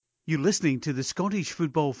You're listening to the Scottish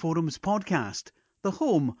Football Forums podcast, the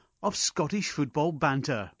home of Scottish football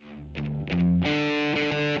banter.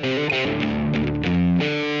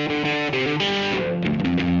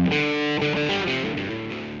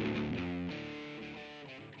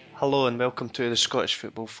 Hello and welcome to the Scottish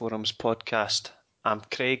Football Forums podcast. I'm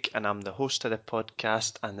Craig and I'm the host of the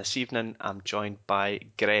podcast, and this evening I'm joined by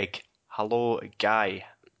Greg. Hello, Guy.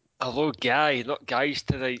 Hello, Guy. Not guys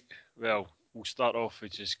tonight. Well, we'll start off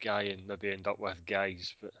with just Guy and maybe end up with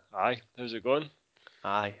guys. But aye, how's it going?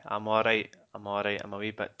 Aye, I'm alright. I'm a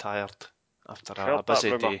wee bit tired after a Heard busy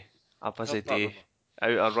that rumour. day. A busy Heard that day.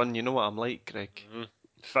 rumour. Out a run, you know what I'm like, Greg.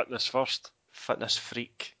 Fitness first. Fitness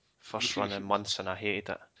freak. First run in months and I hated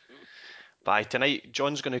it. But aye, tonight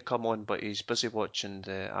John's going to come on, but he's busy watching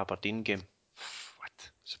the Aberdeen game.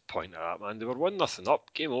 What's the point of that, man? They were 1-0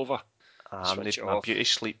 up. Game over. I Switch need it my off. beauty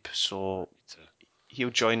sleep, so he'll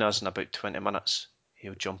join us in about 20 minutes.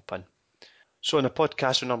 He'll jump in. So in the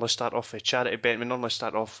podcast we normally start off with a charity bet. We normally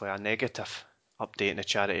start off with a negative update in the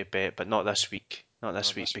charity bet, but not this week. Not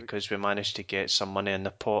this week because we managed to get some money in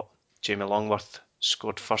the pot. Jamie Longworth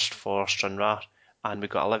scored first for Stranraer and we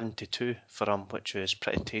got 11-2 for him, which was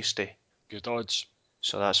pretty tasty. Good odds.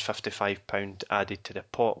 So that's £55 added to the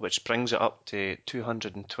pot, which brings it up to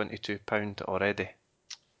 £222 already.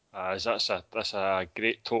 That's a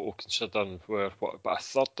great total considering we're about a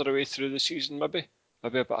third of the way through the season, maybe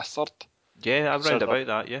about a third. Yeah, around about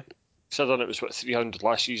that. Yeah. Considering it was 300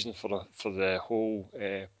 last season for the whole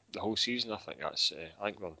season, I think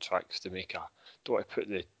we're on track to make a. Don't want to put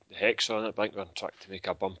the hex on it, but I think we're on track to make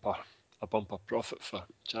a bumper profit for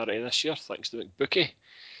charity this year, thanks to McBookie.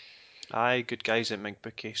 Aye, good guys at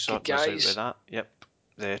McBookie sorting us out with that. Yep.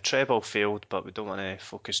 The treble failed, but we don't want to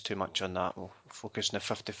focus too much on that. We'll focus on the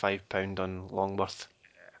 £55 on Longworth.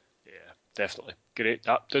 Yeah, definitely. Great.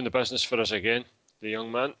 Doing the business for us again, the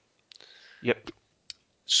young man. Yep.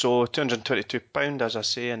 So £222, as I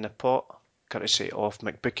say, in the pot, courtesy of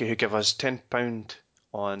McBookie, who give us £10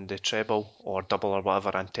 on the treble or double or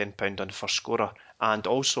whatever, and £10 on the first scorer. And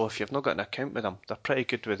also, if you've not got an account with them, they're pretty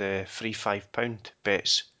good with the free £5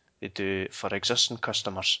 bets they do for existing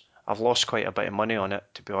customers. I've lost quite a bit of money on it,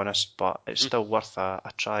 to be honest, but it's still worth a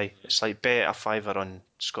try. It's like bet a fiver on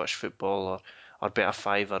Scottish football or bet a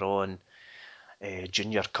fiver on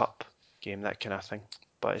Junior Cup game, that kind of thing.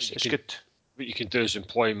 But it's good. What you can do is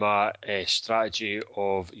employ my strategy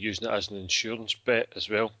of using it as an insurance bet as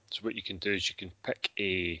well. So what you can do is you can pick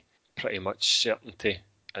a pretty much certainty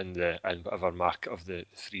in whatever market of the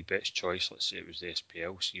three bets choice. Let's say it was the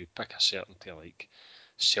SPL, so you pick a certainty like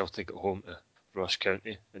Celtic at home to Ross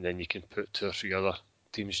County, and then you can put 2 or 3 other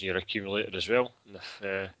teams in your accumulator as well. And if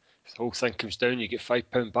the whole thing comes down, you get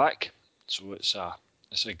 £5 back. So it's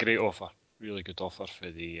a great offer. Really good offer for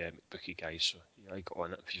the McBookie guys, so I got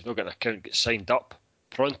on it. If you've not got an account, get signed up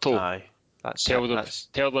pronto. Aye, tell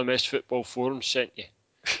them S Football Forum sent you.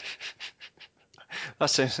 That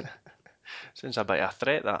sounds a bit of a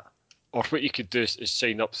threat, that. Or what you could do is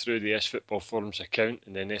sign up through the S Football Forums account,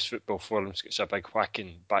 and then S Football Forums gets a big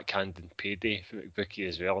whacking backhanding payday for McBookie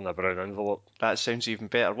as well in a brown envelope. That sounds even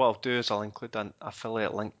better. What I'll do is I'll include an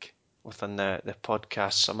affiliate link within the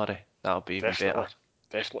podcast summary. That'll be even better.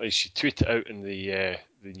 Definitely. You should tweet it out in the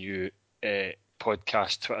new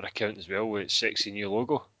podcast Twitter account as well with its sexy new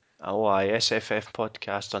logo. Oh, aye, SFF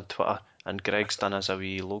podcast on Twitter, and Greg's done as a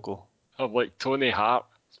wee logo. I'm like Tony Hart.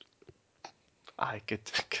 Aye,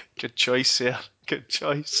 good choice there. Good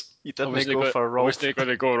choice. You didn't go for Rolf. I wasn't going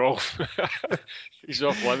to go Rolf. He's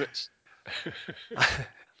off limits.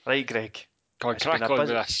 Right, Greg. Crack on with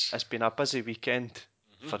this. It's been a busy weekend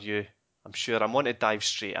for you. I'm sure. I'm going to dive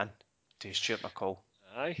straight in to Stuart McCall.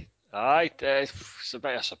 Aye. It's a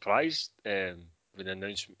bit of a surprise when the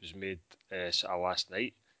announcement was made sort of last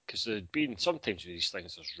night, because there'd been sometimes with these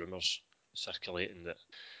things there's rumours circulating that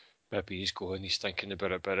maybe he's going, he's thinking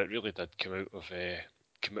about it, but it really did come out of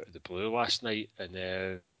the blue last night,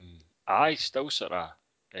 and I still sort of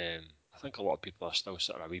I think a lot of people are still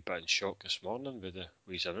sort of a wee bit in shock this morning with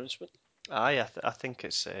his announcement. Aye, I think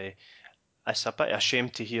it's a bit of a shame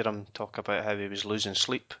to hear him talk about how he was losing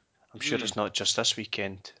sleep. I'm sure it's not just this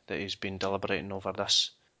weekend that he's been deliberating over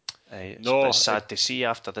this. It's sad to see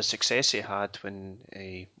after the success he had when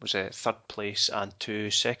he was at third place and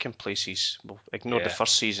 2 second places. Well, ignore the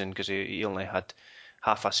first season because he only had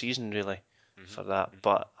half a season really for that.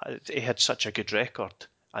 But he had such a good record,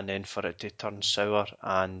 and then for it to turn sour,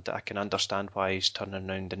 and I can understand why he's turning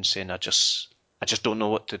around and saying, I just don't know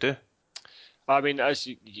what to do. I mean, as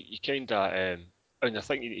you kind of, and I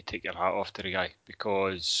think you need to take your hat off to the guy,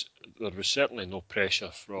 because there was certainly no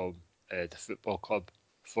pressure from the football club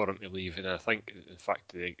for him to leave, and I think, in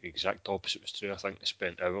fact, the exact opposite was true. I think they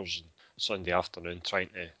spent hours on Sunday afternoon trying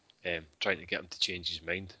to get him to change his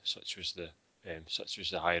mind. Such was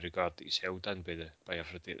the high regard that he's held in by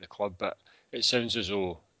everybody at the club. But it sounds as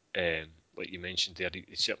though, like you mentioned there,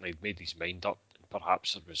 he certainly made his mind up.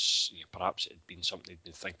 Perhaps perhaps it had been something he'd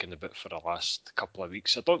been thinking about for the last couple of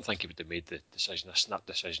weeks. I don't think he would have made the decision, a snap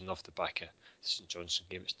decision off the back of the St Johnstone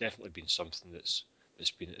game. It's definitely been something that's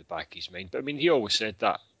been at the back of his mind. But I mean, he always said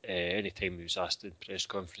that any time he was asked in press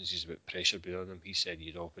conferences about pressure being on him, he said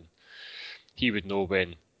when he would know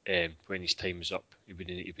when his time was up. He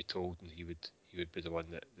wouldn't need to be told, and he would be the one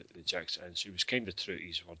that jacks it in. So he was kind of true to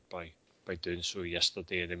his word by doing so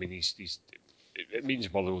yesterday. And I mean, it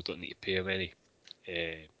means Motherwell don't need to pay him any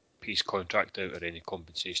his contract out or any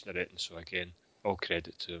compensation or anything. So again, all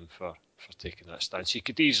credit to him for taking that stance. He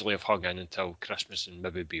could easily have hung in until Christmas and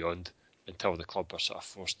maybe beyond, until the club were sort of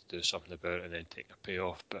forced to do something about it and then take a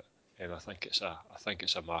payoff. But I think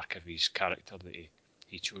it's a mark of his character that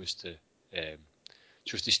he chose to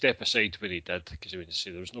step aside when he did, because I mean, to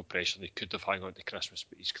say there was no pressure. He could have hung on to Christmas,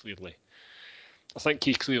 but I think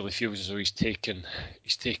he clearly feels as though he's taken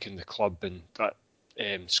the club and that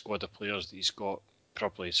squad of players that he's got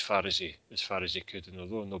probably as far as he could. And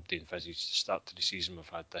although nobody envisaged the start to the season we've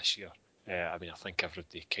had this year, I mean, I think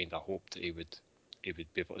everybody kind of hoped that he would be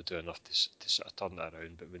able to do enough to sort of turn that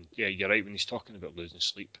around. But you're right, when he's talking about losing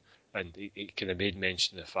sleep, and he kind of made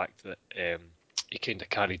mention of the fact that he kind of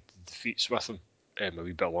carried the defeats with him a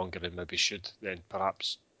wee bit longer than maybe should, then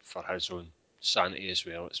perhaps for his own sanity as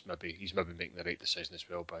well, he's maybe making the right decision as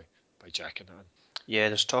well by jacking it in. Yeah,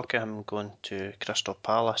 there's talk of him going to Crystal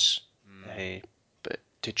Palace, but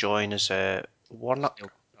to join as Warnock.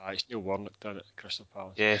 It's Neil Warnock down at Crystal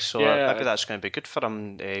Palace. Yeah, so maybe that's going to be good for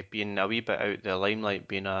him, being a wee bit out the limelight,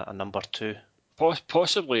 being a number two.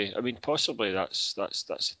 Possibly. I mean, possibly that's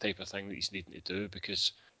the type of thing that he's needing to do,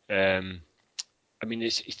 because I mean,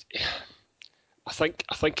 I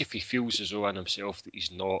think if he feels as though in himself that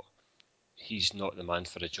he's not the man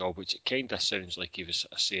for the job, which it kind of sounds like he was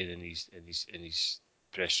sort of saying in his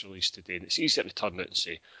press release today. And it's easier to turn out and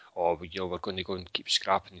say, "Oh, we're going to go and keep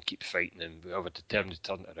scrapping and keep fighting, and we're determined to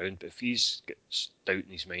turn it around." But if he's got doubt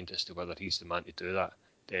in his mind as to whether he's the man to do that,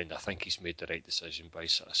 then I think he's made the right decision by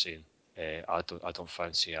sort of saying, "I don't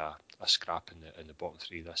fancy a scrap in the bottom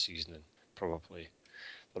three this season," and probably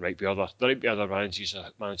there might be other managers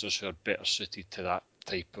who are better suited to that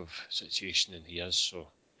type of situation than he is. So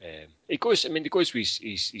it goes with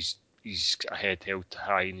he's a head held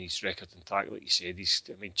high in his record intact, like you said.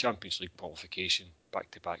 Champions League qualification,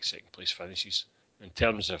 back-to-back second place finishes. In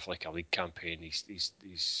terms of like a league campaign,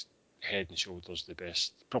 he's head and shoulders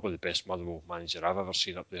probably the best Motherwell manager I've ever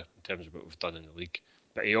seen up there in terms of what we've done in the league.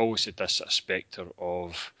 But he always had this sort of spectre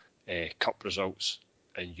of cup results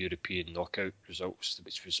and European knockout results,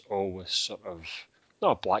 which was always sort of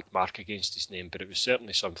not a black mark against his name, but it was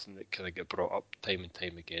certainly something that kind of got brought up time and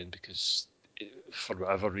time again, because for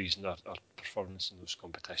whatever reason our performance in those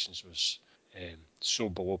competitions was so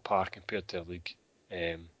below par compared to the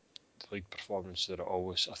league performance that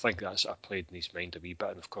I think that sort of played in his mind a wee bit.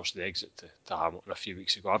 And of course the exit to Hamilton a few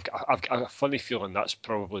weeks ago, I've got a funny feeling that's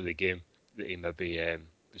probably the game that he maybe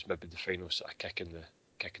was maybe the final sort of kicking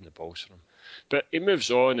the balls for him. But he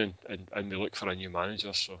moves on, and we look for a new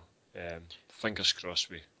manager. So fingers crossed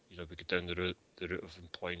we go down the route of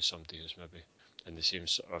employing somebody who's maybe in the same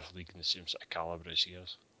sort of league, in the same sort of calibre as he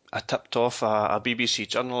is. I tipped off a BBC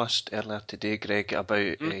journalist earlier today, Greg,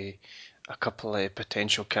 about a couple of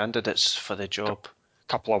potential candidates for the job. A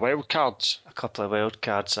couple of wild cards.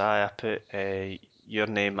 Aye, I put your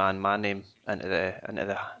name and my name into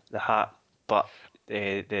the hat, but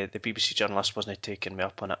the BBC journalist wasn't taking me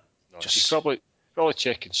up on it. No, she's probably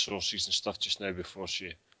checking sources and stuff just now before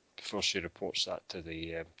she reports that to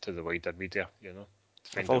the wider media.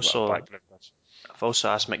 I've also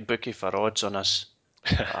asked McBookie for odds on us.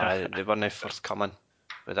 They weren't forthcoming.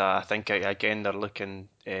 But I think again they're looking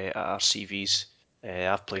at our CVs.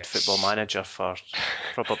 I've played Football Manager for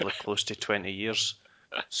probably close to 20 years,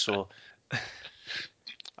 so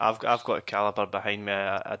I've got a calibre behind me.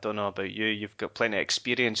 I don't know about you. You've got plenty of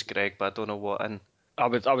experience, Greg, but I don't know what in. I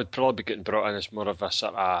would probably be getting brought in as more of a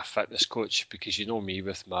sort of fitness coach, because you know me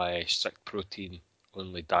with my strict protein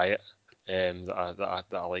only diet that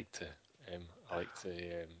I like to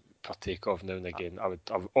partake of now and again. I would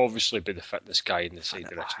obviously be the fitness guy in the side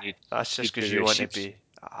direction. That's just because you want to be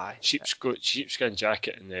sheepskin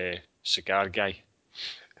jacket and the cigar guy.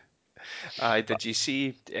 Did you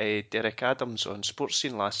see Derek Adams on Sports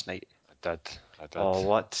Scene last night? I did. Oh,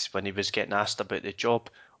 what? When he was getting asked about the job,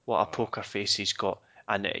 what a poker face he's got.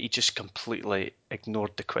 and he just completely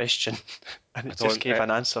ignored the question and I it just don't. gave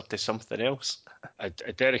an answer to something else.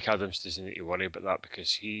 Derek Adams doesn't need to worry about that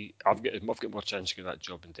because I've got more chance of getting that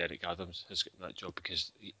job than Derek Adams has got that job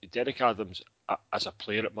because Derek Adams, as a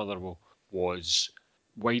player at Motherwell, was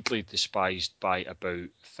widely despised by about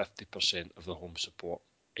 50% of the home support.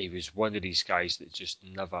 He was one of these guys that just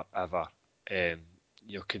never ever,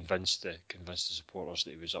 convinced the supporters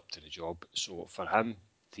that he was up to the job. So for him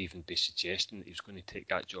to even be suggesting that he was going to take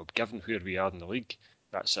that job, given where we are in the league,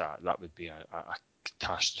 that would be a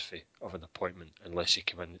catastrophe of an appointment unless he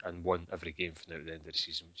came in and won every game from now to the end of the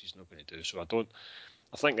season, which he's not going to do. So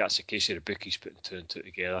I think that's the case of the bookies putting two and two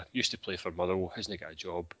together. Used to play for Motherwell, hasn't got a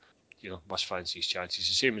job. Must fancy his chances.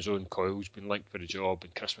 The same as Owen Coyle's been linked with a job,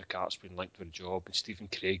 and Chris McCart's been linked with a job, and Stephen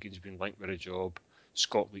Craigan's been linked with a job,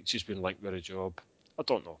 Scott Leach has been linked with a job. I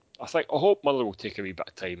don't know. I hope Motherwell will take a wee bit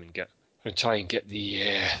of time and try and get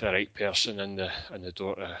the right person in the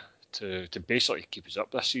door to basically keep us up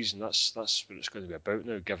this season. That's what it's going to be about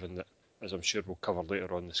now, given that, as I'm sure we'll cover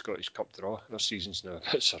later on, the Scottish Cup draw. This season's now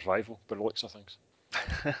about survival, by the looks of things.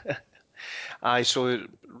 Aye, so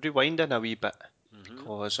rewinding a wee bit,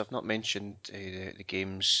 because I've not mentioned the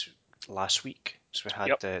games last week. So we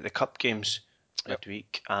had the Cup games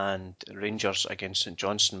midweek, and Rangers against St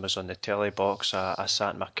Johnstone was on the telly box. I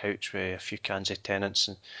sat on my couch with a few cans of Tennent's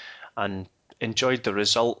and enjoyed the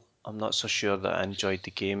result. I'm not so sure that I enjoyed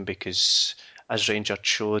the game because, as Rangers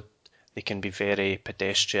showed, they can be very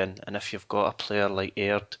pedestrian, and if you've got a player like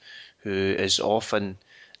Aird, who is often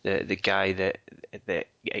the guy that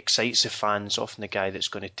excites the fans, often the guy that's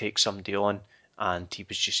going to take somebody on, and he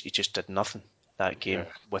just did nothing that game. Yeah.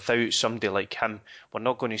 Without somebody like him, we're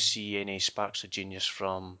not going to see any sparks of genius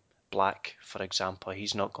from Black, for example.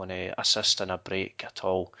 He's not going to assist in a break at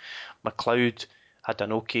all. McLeod had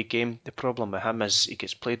an okay game. The problem with him is he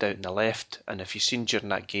gets played out in the left, and if you've seen during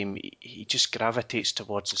that game, he just gravitates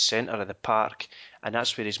towards the centre of the park, and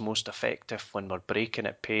that's where he's most effective when we're breaking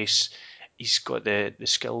at pace. He's got the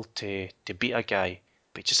skill to beat a guy,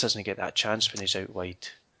 but he just doesn't get that chance when he's out wide.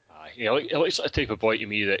 He looks like the type of boy to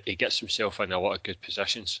me that he gets himself in a lot of good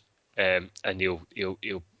positions, and he'll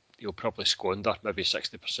probably squander maybe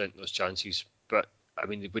 60% of those chances. But I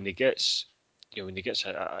mean, when he gets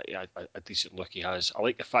a decent look, he has. I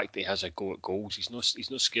like the fact that he has a go at goals. He's not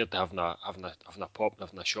scared to having a pop and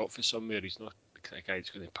having a shot for somewhere. He's not the kind of guy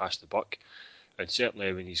that's going to pass the buck. And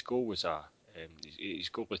certainly, when his goal was his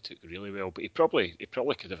goal took really well. But he probably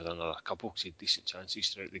could have done another couple because he had decent chances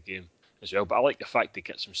throughout the game as well. But I like the fact he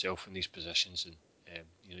gets himself in these positions, and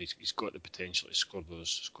he's got the potential to score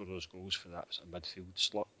those goals for that midfield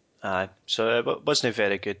slot. So it wasn't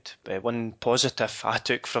very good. But one positive I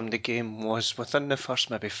took from the game was within the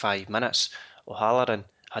first maybe 5 minutes, O'Halloran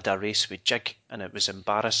had a race with Jig, and it was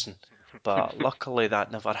embarrassing. But luckily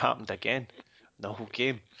that never happened again, the whole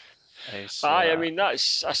game. I mean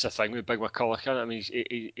that's the thing with Big McCulloch. I mean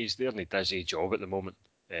he's there and he does a job at the moment,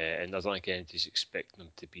 and I don't think anybody's expecting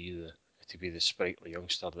him to be the sprightly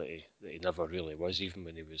youngster that he never really was, even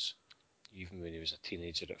when he was a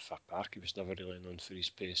teenager at Fir Park. He was never really known for his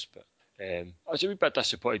pace. But I was a wee bit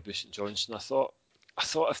disappointed with St Johnstone. I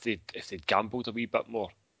thought if they'd gambled a wee bit more,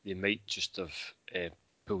 they might just have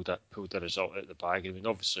pulled the result out of the bag. I mean,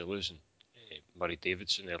 obviously losing Murray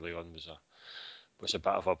Davidson early on was a bit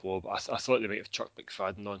of a blow, but I thought they might have chucked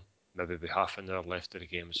McFadden on maybe with half an hour left of the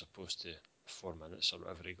game as opposed to 4 minutes or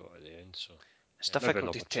whatever he got at the end. So it's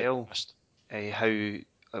difficult to tell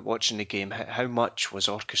how, watching the game, how much was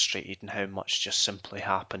orchestrated and how much just simply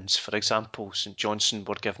happens. For example, St Johnstone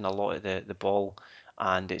were given a lot of the ball,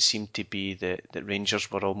 and it seemed to be that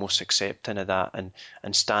Rangers were almost accepting of that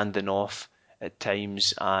and standing off at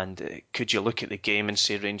times. And could you look at the game and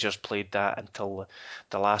say Rangers played that until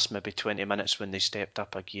the last maybe 20 minutes when they stepped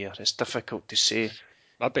up a gear? It's difficult to say.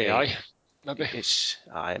 Maybe.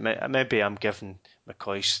 Maybe I'm giving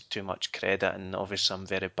McCoy too much credit, and obviously I'm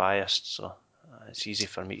very biased, so it's easy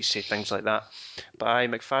for me to say things like that. But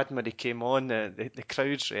McFadden, when he came on, the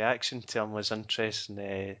crowd's reaction to him was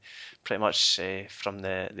interesting. Pretty much from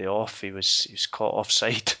the off, he was caught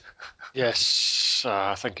offside. Yes,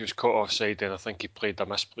 I think he was caught offside, and I think he played a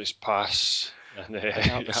misplaced pass. And I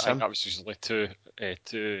think that was his only two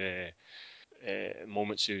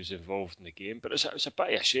moments he was involved in the game. But it was a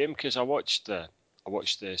bit of a shame because I watched the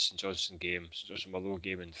St Johnstone Motherwell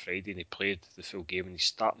game on Friday, and he played the full game, and he's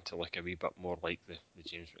starting to look a wee bit more like the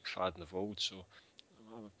James McFadden of old. So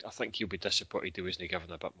I think he'll be disappointed he wasn't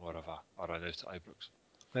given a bit more of a run out at Ibrox.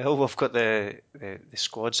 Well, we've got the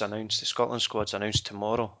squads announced. The Scotland squads announced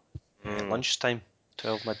tomorrow at lunchtime,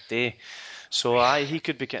 12 midday. So he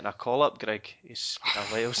could be getting a call up, Greg. It's been a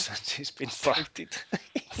while since he's been touted.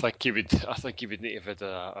 I think he would need to have had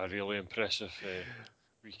a really impressive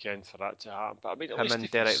weekend for that to happen. But I mean, at Him least and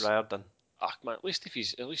if Derek he's, Riordan. man, at least if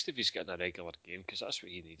he's getting a regular game, because that's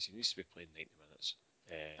what he needs. He needs to be playing 90 minutes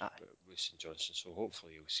with St Johnstone. So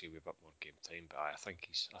hopefully he'll see a bit more game time. But I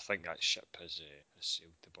think that ship has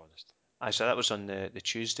sailed, to be honest. So that was on the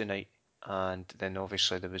Tuesday night, and then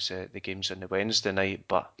obviously there was the games on the Wednesday night.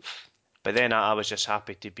 But then I was just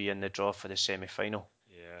happy to be in the draw for the semi-final.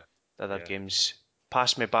 Yeah. The other games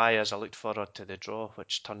passed me by as I looked forward to the draw,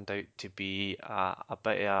 which turned out to be a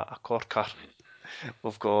bit of a corker.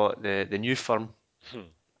 We've got the new firm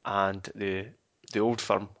and the old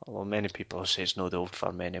firm. Although many people say it's not the old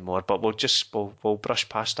firm anymore, but we'll brush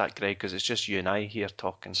past that, Greg, because it's just you and I here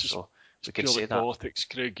talking, so we can say that. Politics,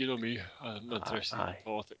 Craig. You know me. I'm interested in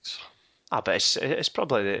politics. But it's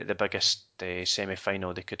probably the biggest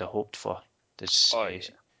semi-final they could have hoped for.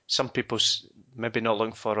 Some people maybe not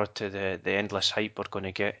looking forward to the endless hype we're going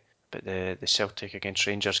to get about the Celtic against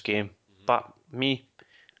Rangers game. But me,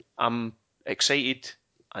 I'm excited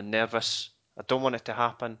and nervous. I don't want it to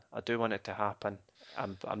happen. I do want it to happen.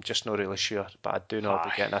 I'm just not really sure, but I do know I'll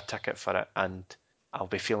be getting a ticket for it, and I'll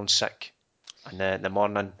be feeling sick in the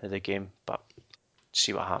morning of the game. But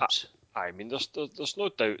see what happens. I mean, there's no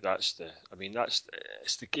doubt it's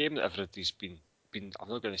the game that everybody's been. I'm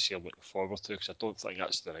not going to say I'm looking forward to, because I don't think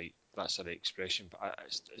that's the right expression. But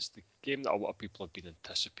it's the game that a lot of people have been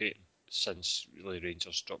anticipating since really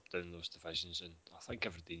Rangers dropped down those divisions, and I think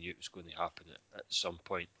everybody knew it was going to happen at some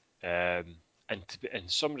point. And in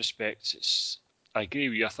some respects, I agree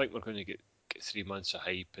with you. I think we're going to get 3 months of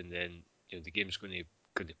hype, and then the game's going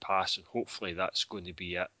to pass, and hopefully that's going to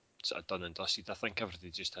be it. Sort of done and dusted. I think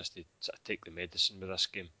everybody just has to sort of take the medicine with this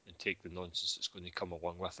game and take the nonsense that's going to come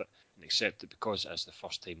along with it, and accept it, because it is the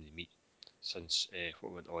first time they meet since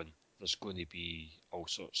what went on. There's going to be all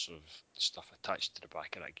sorts of stuff attached to the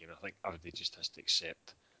back of that game. I think everybody just has to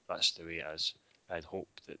accept that's the way it is, and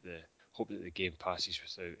hope that the game passes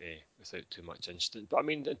without too much incident. But I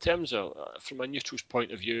mean, in terms of from a neutral's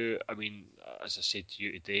point of view, I mean, as I said to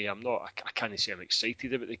you today, I can't say I'm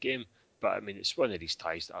excited about the game. But I mean, it's one of these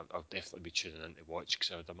ties that I'll definitely be tuning in to watch,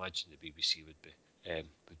 because I would imagine the BBC would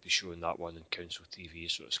be showing that one on Council TV.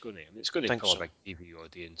 So it's going to pull a big TV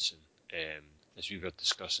audience, and as we were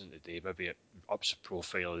discussing today, maybe it ups the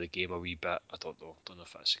profile of the game a wee bit. I don't know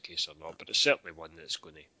if that's the case or not, but it's certainly one that's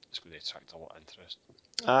going to attract a lot of interest.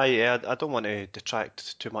 Yeah, I don't want to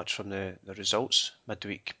detract too much from the results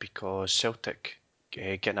midweek, because Celtic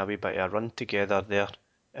getting a wee bit of a run together there.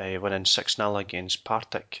 Winning 6-0 against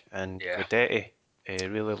Partick, and Guidetti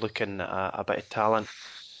really looking at a bit of talent.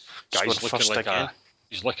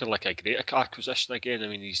 He's looking like a great acquisition again. I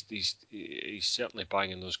mean, he's certainly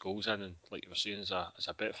banging those goals in, and like you were saying, as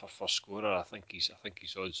a bit of a first scorer, I think his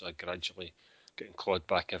odds are gradually getting clawed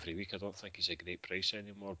back every week. I don't think he's a great price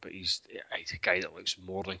anymore, but he's a guy that looks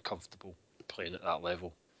more than comfortable playing at that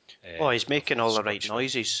level. He's making all the right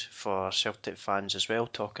noises for Celtic fans as well,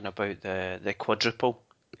 talking about the quadruple.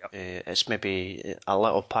 Yep. It's maybe a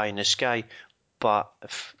little pie in the sky, but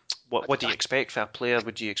what do you expect for a player?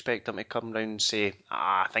 Would you expect them to come round and say,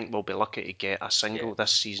 I think we'll be lucky to get a single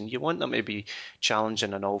this season? You want them to be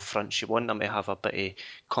challenging on all fronts. You want them to have a bit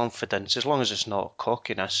of confidence, as long as it's not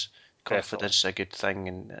cockiness. Confidence is a good thing,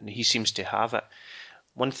 and he seems to have it.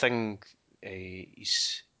 One thing,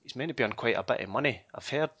 he's meant to be on quite a bit of money. I've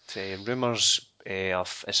heard rumours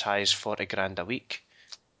of as high as 40 grand a week.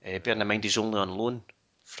 Bearing in mind he's only on loan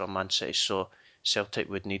from Man City, so Celtic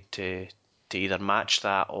would need to either match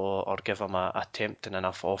that or give him a tempting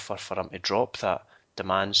enough offer for him to drop that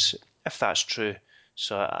demands, if that's true.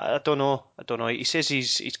 So I don't know. He says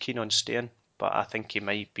he's keen on staying, but I think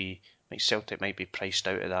Celtic might be priced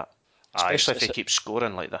out of that, especially if he keeps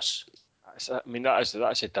scoring like this. I mean, that's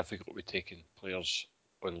a difficult with taking players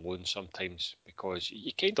on loan sometimes, because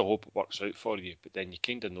you kind of hope it works out for you, but then you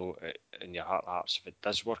kind of know in your heart of hearts, if it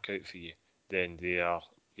does work out for you, then the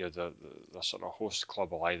sort of host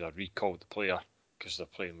club will either recall the player because they're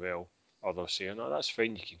playing well, or they'll say, no, that's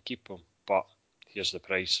fine, you can keep him, but here's the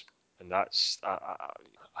price. And that's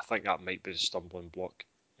I think that might be the stumbling block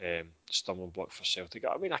for Celtic.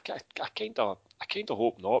 I mean, I kind of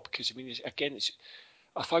hope not, because I mean, again,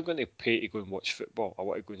 if I'm going to pay to go and watch football, I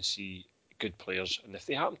want to go and see good players, and if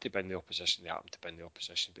they happen to be in the opposition, they happen to be in the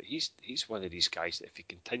opposition. But he's one of these guys that if he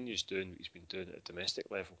continues doing what he's been doing at a domestic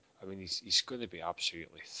level, I mean, he's going to be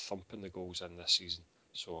absolutely thumping the goals in this season.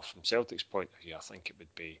 So from Celtic's point of view, I think it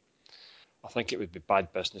would be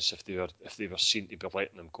bad business if they were seen to be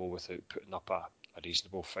letting him go without putting up a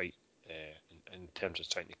reasonable fight in terms of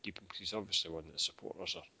trying to keep him, because he's obviously one that the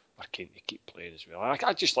supporters are keen to keep playing as well. I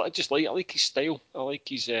like his style. I like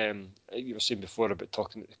his you were saying before about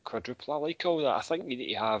talking about the quadruple. I like all that. I think you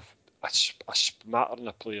need to have a smattering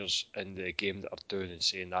of players in the game that are doing and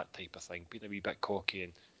saying that type of thing, being a wee bit cocky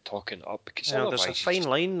and talking it up, because there's a fine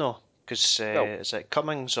line though, because is it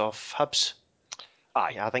Cummings of Hibs?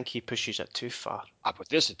 Aye, I think he pushes it too far. But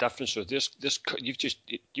there's the difference. So you've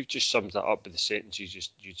just summed that up with the sentence you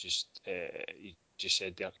just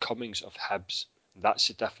said there. Cummings of Hibs. That's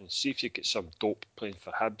the difference. See if you get some dope playing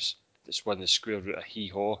for Hibs that's won the square root of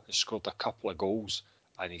hee-haw, has scored a couple of goals,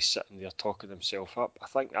 and he's sitting there talking himself up. I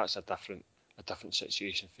think that's a different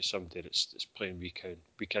situation for somebody that's playing week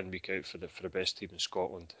out for the best team in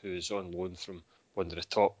Scotland, who is on loan from one of the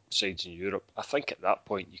top sides in Europe. I think at that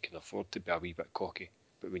point you can afford to be a wee bit cocky.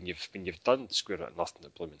 But when you've done square root of nothing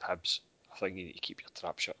at blooming Hibs, I think you need to keep your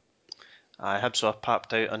trap shut. Hibs were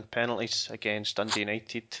papped out on penalties against Dundee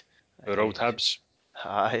United. Our old Hibs.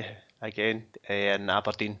 Aye, again, in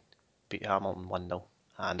Aberdeen beat Hamilton 1-0.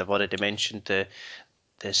 And I've already mentioned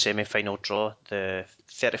the semi-final draw, the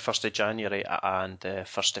 31st of January and the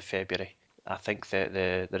 1st of February. I think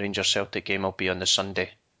the Rangers Celtic game will be on the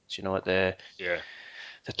Sunday. So, you know what, the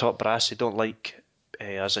top brass, they don't like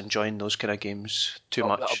us enjoying those kind of games too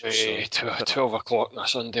much. That'll be 12 o'clock on a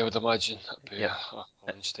Sunday, I would imagine. That'll be a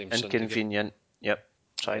lunchtime inconvenient. Sunday. Yep.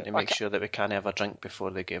 Trying to make sure that we can't have a drink before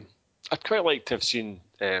the game. I'd quite like to have seen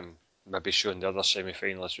maybe showing the other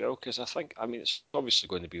semi-final as well, because it's obviously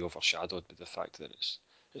going to be overshadowed by the fact that it's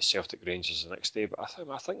Celtic Rangers the next day, but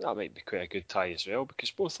I think that might be quite a good tie as well,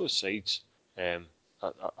 because both those sides are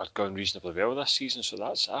going reasonably well this season. So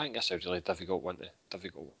I think that's a really difficult one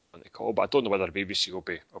to call. But I don't know whether BBC will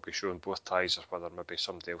be showing both ties, or whether maybe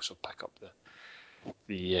somebody else will pick up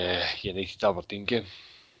the United Aberdeen game.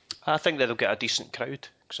 I think that they'll get a decent crowd,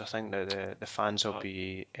 because I think that the fans will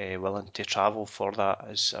be willing to travel for that,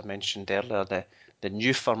 as I mentioned earlier, the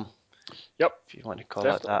new firm. Yep. If you want to call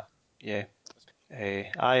Definitely. it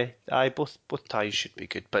that. Yeah. Both ties should be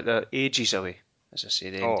good, but they're ages away, as I say,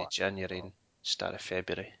 the end of January and start of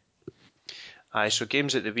February. So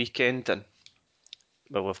games at the weekend, and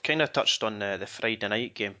well, we've kind of touched on the Friday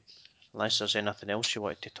night game. Unless there's anything else you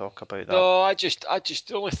wanted to talk about that. No, I just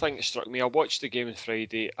the only thing that struck me, I watched the game on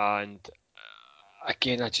Friday, and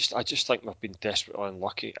again, I just think we've been desperately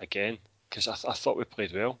unlucky again, because I thought we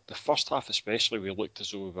played well. The first half especially, we looked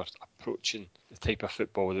as though we were approaching the type of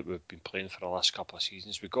football that we've been playing for the last couple of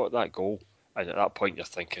seasons. We got that goal, and at that point you're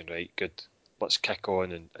thinking, right, good, let's kick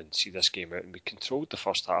on and see this game out. And we controlled the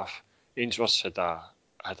first half. Ainsworth had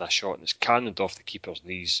a shot and it's cannoned off the keeper's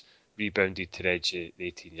knees, rebounded to the edge of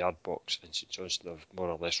the 18-yard box, and St Johnstone have more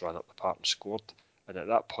or less ran up the park and scored. And at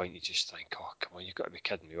that point you just think, oh, come on, you've got to be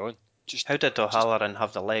kidding me on. How did O'Halloran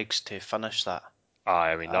have the legs to finish that?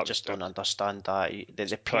 I don't understand that.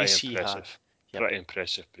 The pace he had. Pretty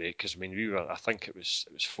impressive break, because I think it was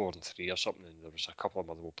 4-3 or something, and there was a couple of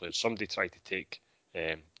Motherwell players. Somebody tried to take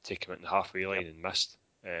him at the halfway line and missed,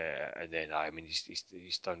 and then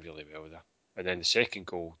he's done really well there. And then the second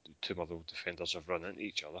goal, the two Motherwell defenders have run into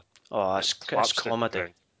each other. Oh, it's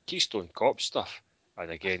comedy. Keystone Cop stuff.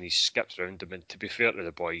 And again, he's skipped round him, and to be fair to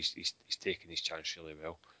the boy, he's taken his chance really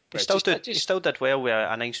well. He still did well with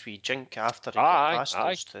a nice wee jink after he got past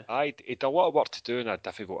those two. He had a lot of work to do in a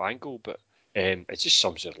difficult angle, but it just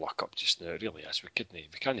sums their luck up just now. It really is. We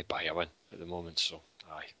can't buy a win at the moment, so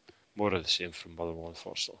more of the same from Motherwell,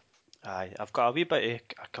 unfortunately. I've got a wee bit of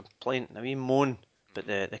a complaint, a wee moan about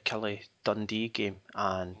the Killie Dundee game,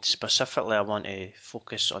 and specifically I want to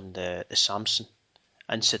focus on the Samson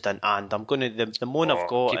incident. And I'm going to the moan I've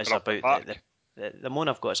got is about the moan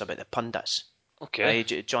I've got is about the pundits. Okay.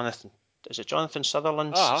 Jonathan. Is it Jonathan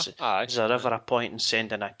Sutherland? Is there ever a point in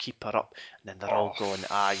sending a keeper up, and then they're all going,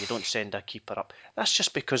 you don't send a keeper up. That's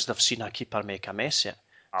just because they've seen a keeper make a mess of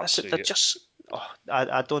it. They're just,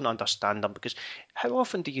 I don't understand them, because how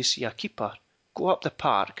often do you see a keeper go up the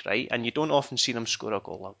park, right, and you don't often see them score a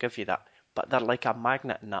goal, I'll give you that, but they're like a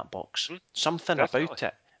magnet in that box. Something about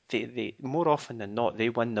it. They more often than not, they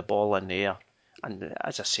win the ball in the air. And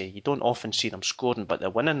as I say, you don't often see them scoring, but they're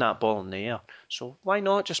winning that ball in the air. So why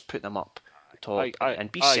not just put them up top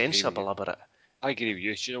and be sensible about it? I agree with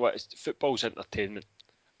you. Do you know what? Football's entertainment.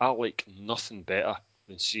 I like nothing better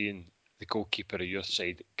than seeing the goalkeeper of your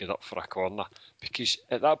side get up for a corner, because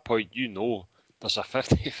at that point there's a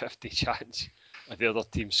 50-50 chance of the other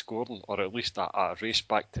team scoring, or at least a race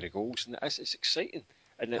back to the goals, and it's exciting.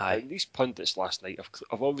 And these pundits last night,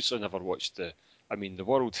 I've obviously never watched the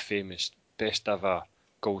world famous best ever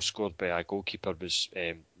goal scored by a goalkeeper was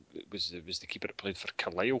the keeper that played for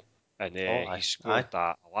Carlisle And Aye. he scored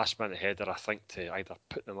a last-minute header, I think, to either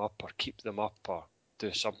put them up or keep them up or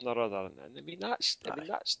do something or other. And I mean, that's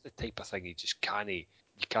the type of thing you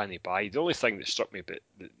can't buy. The only thing that struck me about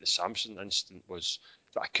the Samson incident was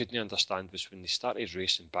that I couldn't understand was when they started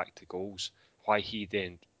racing back to goals, why he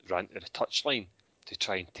then ran to the touchline to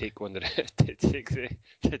try and take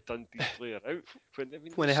the Dundee player out.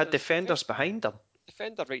 When he had defenders behind him.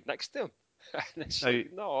 Defender right next to him. And it's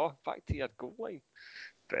like, no, back to your goal line.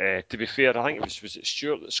 But to be fair, I think was it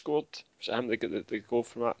Stewart that scored? Was it him that got the goal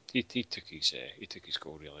from that? He took his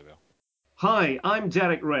goal really well. Hi, I'm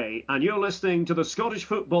Derek Ray, and you're listening to the Scottish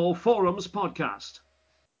Football Forums podcast.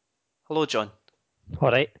 Hello, John. All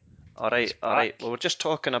right. Well, we're just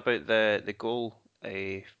talking about the goal,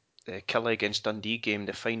 the Killie against Dundee game,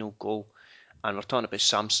 the final goal, and we're talking about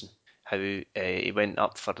Samson, how he went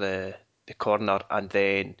up for the corner and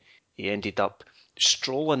then he ended up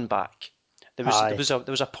strolling back. There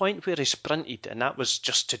was a point where he sprinted, and that was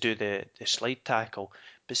just to do the slide tackle.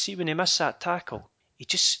 But see, when he missed that tackle, he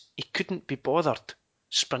couldn't be bothered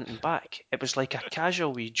sprinting back. It was like a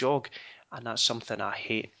casual wee jog, and that's something I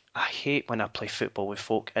hate. I hate when I play football with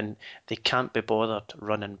folk and they can't be bothered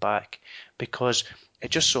running back, because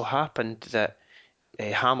it just so happened that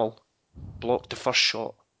Hamill blocked the first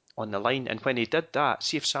shot on the line, and when he did that,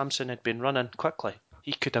 see if Samson had been running quickly,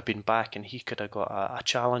 he could have been back and he could have got a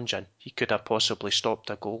challenge in. He could have possibly stopped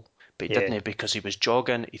a goal, but he didn't, because he was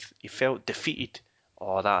jogging. He felt defeated.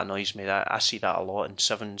 Oh, that annoys me. I see that a lot in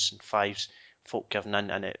sevens and fives, folk giving in,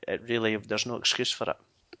 and it really, there's no excuse for it.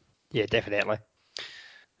 Yeah, definitely.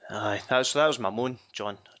 Aye, that was my moan,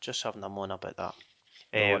 John. Just having a moan about that.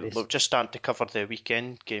 We're just starting to cover the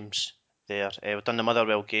weekend games there. We've done the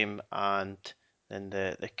Motherwell game and then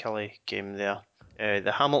the Killie game there.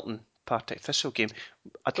 The Hamilton Partick Thistle game.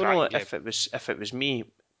 I don't know if it was me,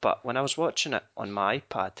 but when I was watching it on my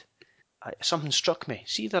iPad, something struck me.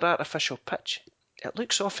 See their artificial pitch? It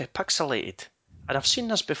looks awfully pixelated, and I've seen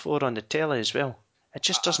this before on the telly as well. It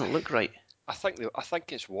just doesn't look right. I think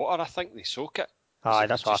it's water. I think they soak it. Aye,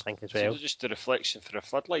 that's what I think as well. Just the reflection for the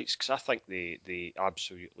floodlights, because I think they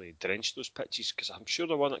absolutely drench those pitches. Because I'm sure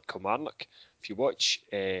the one at Kilmarnock, if you watch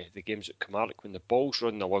the games at Kilmarnock, when the ball's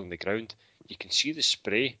running along the ground, you can see the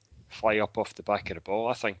spray fly up off the back of the ball.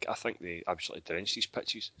 I think they absolutely drench these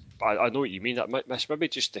pitches. But I know what you mean. It's maybe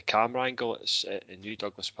just the camera angle in New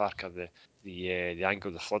Douglas Park, or the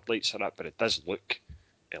angle the floodlights are at, but it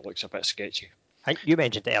looks a bit sketchy. I think you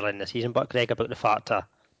mentioned it earlier in the season, but Greg, about the fact that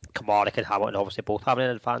Kilmarnock and Hamilton obviously both having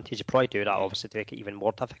an advantage. You probably do that obviously to make it even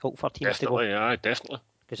more difficult for teams to go. Definitely.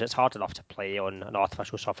 Because it's hard enough to play on an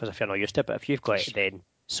artificial surface if you're not used to it, but if you've got it then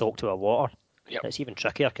soaked with water, it's even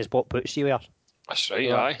trickier, because what boots do you wear? That's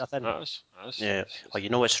right, aye. Yeah. Well, you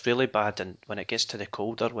know it's really bad, and when it gets to the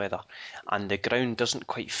colder weather and the ground doesn't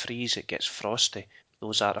quite freeze, it gets frosty.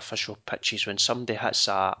 Those artificial pitches, when somebody hits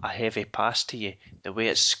a heavy pass to you, the way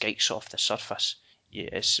it skikes off the surface,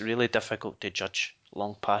 it's really difficult to judge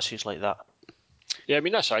long passes like that. Yeah, I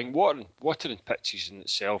mean, that's the thing. Watering pitches in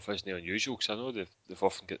itself isn't unusual, because I know they've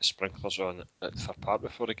often got the sprinklers on at Fir Park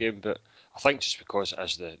before a game, but I think just because it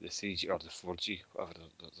is the 3G or the 4G, whatever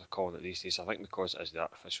they're calling it these days, I think because it is the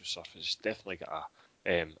artificial surface, it's definitely got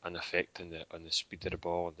an effect on the speed of the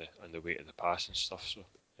ball and the weight of the pass and stuff. So,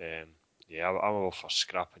 I'm all for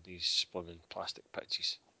scrapping these blooming plastic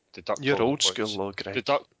pitches. You're old school, though, Greg.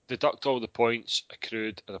 Deduct all the points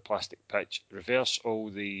accrued on a plastic pitch, reverse all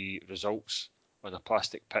the results on a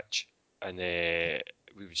plastic pitch, and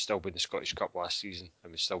we would still win the Scottish Cup last season,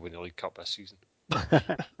 and we'd still win the League Cup this season. How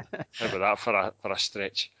about that for a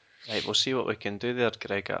stretch? Right, we'll see what we can do there,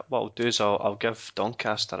 Greg. What I'll do is I'll give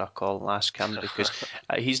Doncaster a call and ask him, because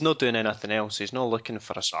he's not doing anything else. He's not looking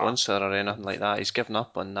for a sponsor or anything like that. He's given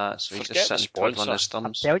up on that, so he's just sitting twiddling his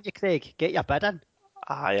thumbs. I'm telling you, Craig, get your bid in.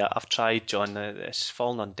 I've tried, John. It's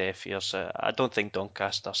fallen on deaf ears. I don't think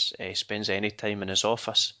Doncaster spends any time in his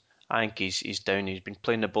office. I think he's down. He's been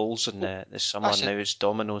playing the bowls in the summer. Now it's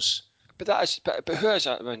dominoes. But who is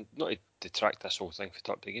that? I mean, not to detract this whole thing for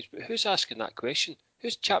top games, but who's asking that question?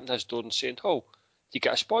 Who's chapping his door and saying, "Oh, you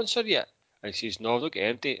get a sponsor yet?" And he says, "No, look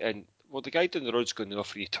empty." And well, the guy down the road's going to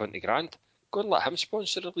offer you 20 grand. Go and let him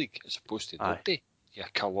sponsor the league as opposed to nobody. You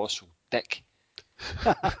colossal dick.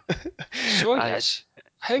 So he is.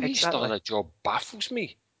 How he's still in a job baffles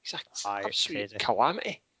me. He's an absolute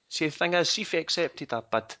calamity. See, the thing is, if he accepted a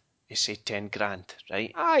bid, he said 10 grand,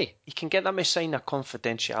 right? Aye. You can get them to sign a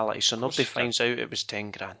confidentiality so nobody finds out it was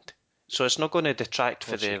 10 grand. So it's not going to detract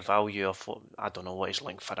for the value of, I don't know what he's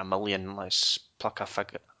looking for, $1 million. Let's pluck a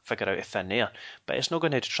figure out of thin air. But it's not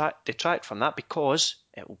going to detract from that, because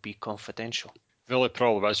it will be confidential. The only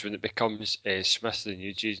problem is when it becomes Smith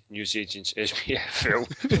the Newsagents SPFL,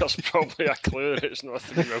 there's probably a clue that it's not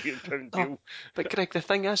a £3 million deal. But Greg, the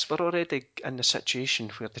thing is, we're already in the situation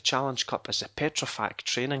where the Challenge Cup is a Petrofac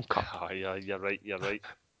training cup. Yeah, you're right.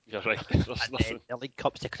 There's nothing. The League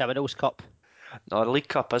Cup's the Criminals Cup. No, the League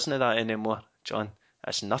Cup isn't that anymore, John.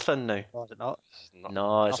 It's nothing now. Oh, is it not?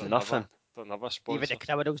 No, it's nothing. Another sponsor. Even the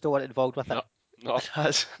Criminals don't want involved with it. No.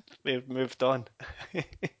 We've moved on.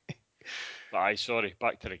 Aye, sorry,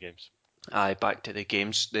 back to the games. Aye, back to the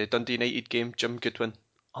games. The Dundee United game, Jim Goodwin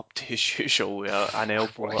up to his usual with an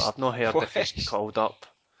elbow. I've not heard if he's called up.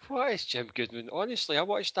 What is Jim Goodwin? Honestly, I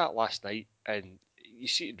watched that last night and you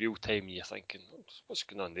see it in real time and you're thinking, what's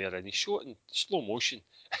going on there? And he showed it in slow motion.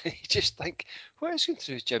 And you just think, what is going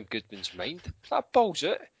through Jim Goodwin's mind? That ball's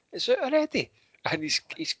out. It's out already. And he's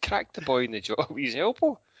cracked the boy in the jaw with his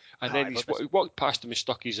elbow. And then he walked past him and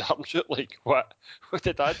stuck his arms out like, what? What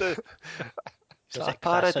did I do? It's a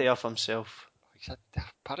parody of himself. He's a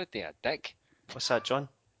parody of Dick. What's that, John?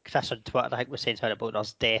 Chris on Twitter, I think, was saying something about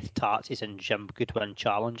there's death taxes and Jim Goodwin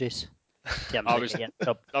challenges. That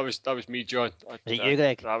was me, John. Was it you,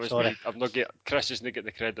 Greg? That was Sorry. me. Chris isn't getting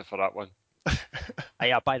the credit for that one.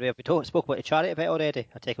 Yeah, by the way, we spoke about the charity bit already.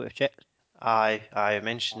 I take it we've checked. Aye, I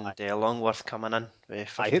mentioned Longworth coming in with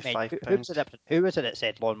 £55. Who was it that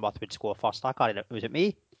said Longworth would score first? I can't remember. Was it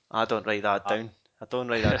me? I don't write that down.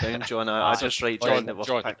 John. I just write down that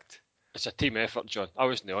we've picked. It's a team effort, John. I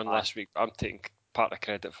wasn't on last week, but I'm taking part of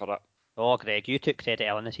credit for that. Oh, Greg, you took credit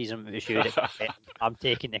early in the season. It was you that I'm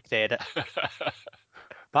taking the credit.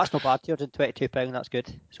 That's not bad, £222. That's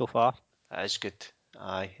good so far. That is good.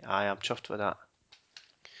 Aye, I'm chuffed with that.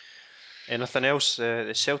 Anything else?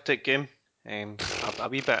 The Celtic game. A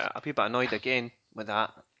wee bit annoyed again with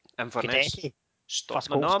that. Inverness. First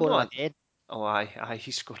goal scorer again. Oh, aye, he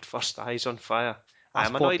scored first. He's on fire.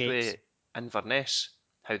 I'm annoyed with Inverness,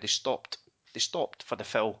 how they stopped. They stopped for the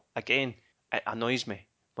fill. Again, it annoys me.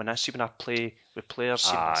 When I play with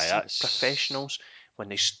players, professionals, when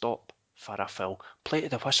they stop for a foul, play to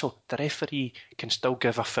the whistle. The referee can still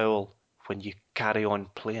give a foul when you carry on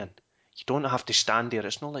playing. You don't have to stand there.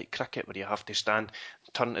 It's not like cricket where you have to stand,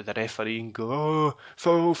 turn to the referee and go, oh,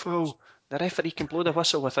 foul. The referee can blow the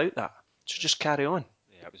whistle without that. So just carry on.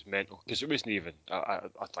 Yeah, it was mental. Because it wasn't even, I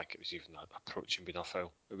think it was even approaching being a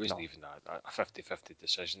foul. It wasn't even a 50-50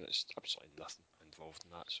 decision. It's absolutely nothing involved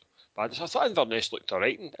in that. So, but I thought Inverness looked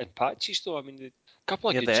alright in patches though. I mean, a couple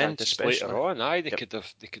of good chances later on. Aye, they could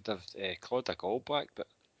have clawed a goal back, but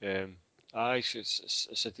aye,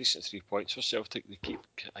 it's a decent 3 points for Celtic. They keep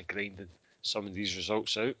grinding some of these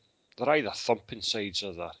results out. They're either thumping sides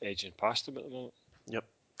or they're edging past them at the moment. Yep.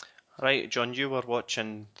 Right, John, you were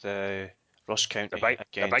watching the Ross County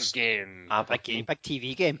against... The big game. Big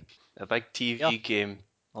TV game. The big TV game.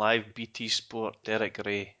 Live BT Sport, Derek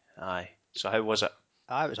Ray. Aye. So how was it?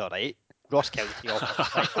 It was alright. Ross County.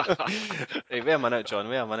 Hey, wait a minute, John.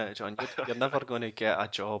 You're never going to get a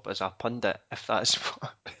job as a pundit if that's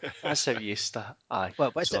how you start. Aye.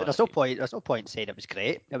 Well, but there's no point saying it was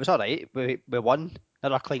great. It was alright. We won.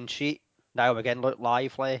 Another clean sheet. Now we again look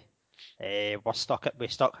lively. We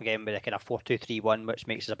stuck again with a kind of 4-2-3-1, which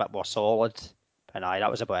makes us a bit more solid. And that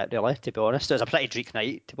was about it really, to be honest. It was a pretty dreak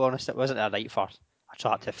night, to be honest. It wasn't a night for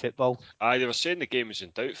attractive football. Aye, they were saying the game was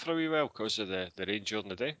in doubt for a wee while because of the rain during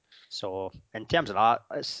the day. So, in terms of that,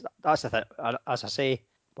 that's the thing. As I say,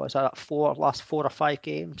 what's that, last 4 or 5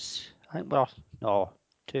 games? I think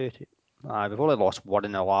two. We've only lost one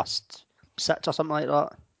in the last 6 or something like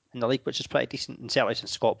that in the league, which is pretty decent. And certainly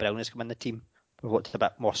since Scott Brown has come in the team, we've looked a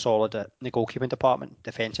bit more solid at the goalkeeping department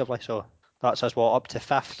defensively. So that's us up to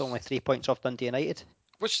 5th, only 3 points off Dundee United.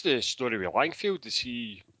 What's the story with Langfield? Is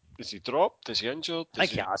he dropped? Is he injured? I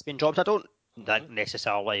think he has been dropped. I don't think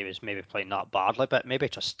necessarily he was maybe playing that badly, but maybe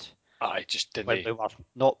just... just didn't.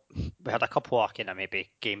 We had a couple of kind of maybe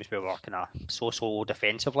games where we were kind of so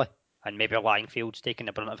defensively, and maybe Langfield's taking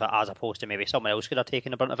the brunt of it as opposed to maybe someone else could have taken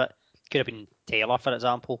the brunt of it. Could have been Taylor, for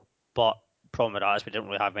example. But problem with that is we didn't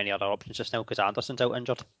really have many other options just now because Anderson's out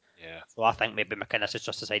injured. Yeah. So I think maybe McInnes has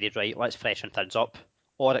just decided, right, let's freshen things up.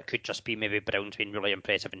 Or it could just be maybe Brown's been really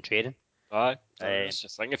impressive in training. Aye, that's the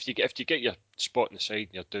thing. If you get your spot on the side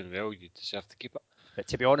and you're doing well, you deserve to keep it. But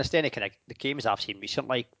to be honest, any kind of the games I've seen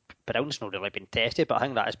recently, Brown's not really been tested, but I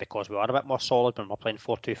think that is because we are a bit more solid when we're playing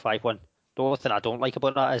 4-2-5-1. The only thing I don't like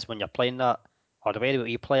about that is when you're playing that, or the way that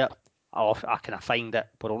we play it, I kind of find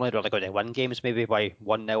that we're only really going to win games maybe by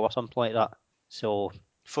 1-0 or something like that. So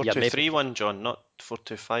 4-2-3-1, John, not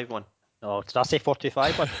 4-2-5-1. No, did I say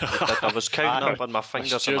 4-2-5-1? I was counting up on my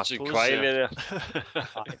fingers and my toes there.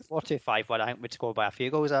 4-2-5-1, I think we'd score by a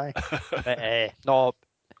few goals, aye. But, no,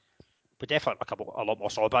 we definitely look a lot more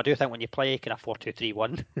solid. But I do think when you play kind of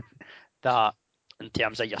 4-2-3-1, that in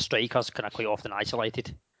terms of your strikers, kind of quite often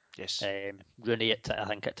isolated. Yes. Rooney, I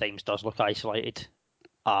think at times does look isolated,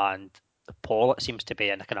 and Paul, it seems to be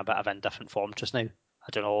in a kind of bit of indifferent form just now. I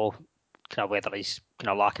don't know kind of whether he's kind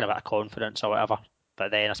of lacking a bit of confidence or whatever.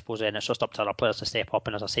 But then I suppose then it's just up to other players to step up.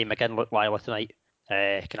 And as I say, McGinn looked lively tonight.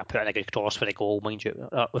 Kind of put in a good cross for the goal, mind you.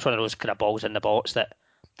 It was one of those kind of balls in the box that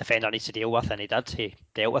defender needs to deal with, and he did. He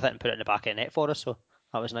dealt with it and put it in the back of the net for us, so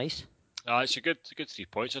that was nice. It's a good 3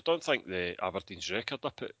 points. I don't think the Aberdeen's record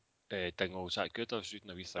up at Dingwall's that good. I was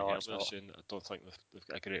reading a wee thing earlier saying I don't think they've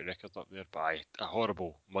got a great record up there, but a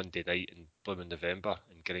horrible Monday night in blooming November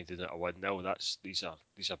and grinding out a 1-0. These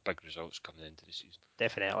are big results coming into the season.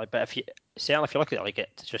 Definitely, but if you look at it like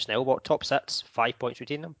it just now, what top 6, 5 points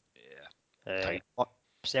between them. Yeah.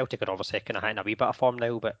 Celtic are obviously kind of hitting a wee bit of form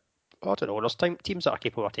now, but I don't know. There's teams that are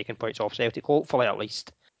capable of taking points off Celtic. Hopefully, at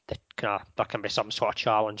least there can be some sort of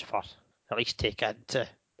challenge for at least take it to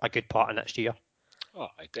a good part of next year. Oh,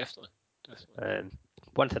 definitely.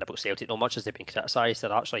 One thing about Celtic, not much as they've been criticised,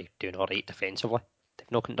 they're actually doing all right defensively. They're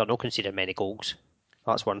not conceding many goals.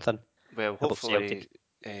 That's one thing. Well, hopefully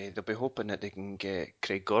they'll be hoping that they can get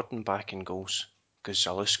Craig Gordon back in goals, because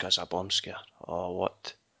Zaluska's a bomb scare. Oh,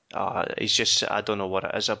 what? He's just, I don't know what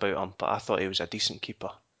it is about him, but I thought he was a decent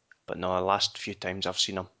keeper. But no, the last few times I've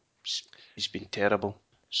seen him, he's been terrible.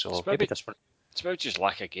 So maybe this one. It's maybe just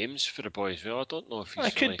lack of games for the boy as well. I don't know if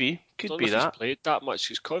he's could be if that. he's played that much.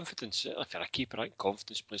 His confidence, for a keeper, I think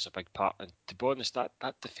confidence plays a big part. And to be honest, that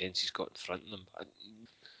defence he's got in front of them, I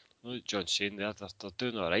know that John's saying they're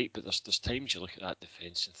doing all right, but there's times you look at that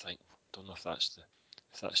defence and think, I don't know if that's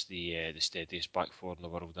the steadiest back four in the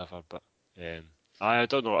world ever. But I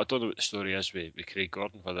don't know. I don't know what the story is with Craig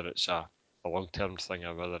Gordon, whether it's a long-term thing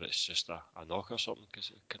or whether it's just a knock or something, because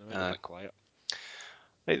it kind of went a bit quiet.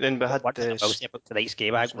 Right, then we had one thing I will say about tonight's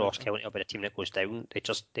game, I think Ross County will be a team that goes down.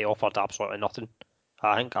 They offered absolutely nothing.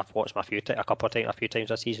 I think I've watched them a few times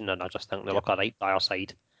this season, and I just think they look a right dire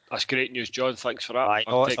side. That's great news, John. Thanks for that.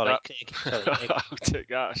 I'll take that. I'll take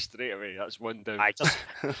that straight away. That's one down.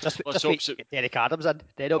 Just wait to get Derek Adams in.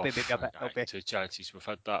 Then it'll be maybe a bit. Two chances. We've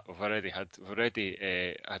had that. We've already had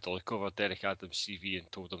a look over Derek Adams' CV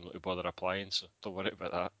and told him not to bother applying. So don't worry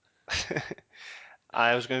about that.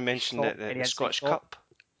 I was going to mention that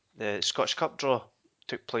the Scottish Cup draw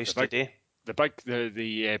took place today. The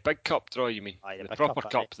big cup draw, you mean? Aye, the proper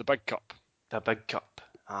cup, the big cup. The big cup.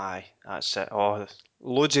 Aye, that's it. Oh,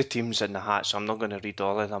 loads of teams in the hat, so I'm not going to read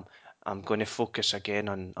all of them. I'm going to focus again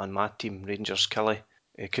on my team, Rangers Killie.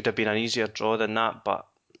 It could have been an easier draw than that, but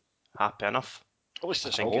happy enough. At least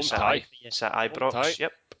it's a home tie. It's at Ibrox,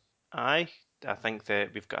 yep. Aye, I think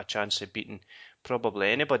that we've got a chance of beating probably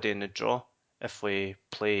anybody in the draw if we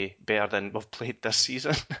play better than we've played this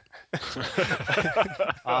season. If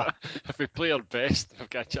we play our best, we've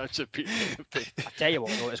got a chance of beating anybody. I tell you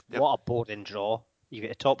what, though, what a boring draw. You get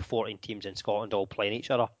the top 14 teams in Scotland all playing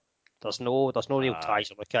each other. There's no real ties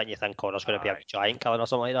to look at, and you think, there's going to be a giant killing or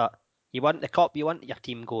something like that. You want the cup, you want your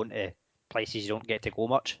team going to places you don't get to go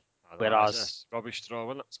much. Whereas rubbish draw,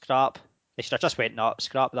 wasn't it? Scrap. They should have just went up,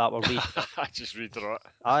 scrap that, we'll read. I just redraw it.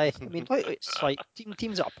 Aye, I mean, it's like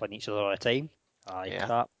teams that are playing each other all the time. Aye, yeah.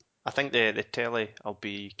 crap. I think the telly will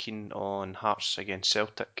be keen on Hearts against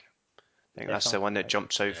Celtic. I think that's the one that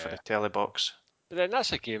jumps out for the telly box. But then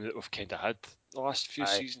that's a game that we've kind of had the last few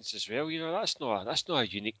seasons as well. You know, that's not a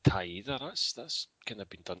unique tie either. That's kind of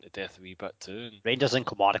been done to death a wee bit too. And Rangers and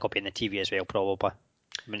Kilmarnock will be in the TV as well, probably.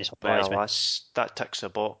 I mean, it's surprised me. That ticks the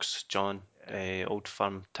box, John. Old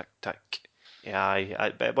Firm, tick. Yeah,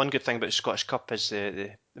 but one good thing about the Scottish Cup is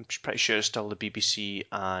I'm pretty sure it's still the BBC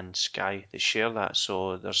and Sky that share that,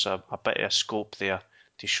 so there's a bit of a scope there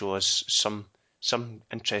to show us some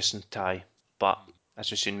interesting tie. But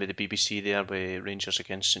as we've seen with the BBC there with Rangers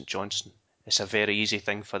against St Johnstone, it's a very easy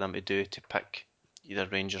thing for them to do, to pick either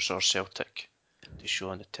Rangers or Celtic to show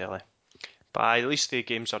on the telly. But at least the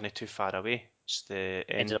games aren't too far away. It's the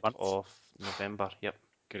end of November. Yep.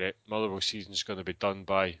 Great. Motherwell season's going to be done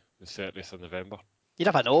by the 30th of November. You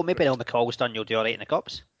never know. Maybe now McCall's done, you'll do all right in the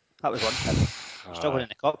Cups. That was one thing. Struggling in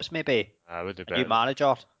the Cups, maybe. I would have a new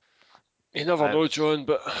manager. You never know, John,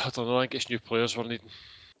 but I don't know. I think it's new players we're needing.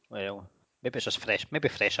 Well, maybe it's just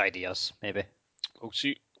fresh ideas, maybe. We'll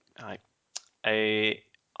see. Aye.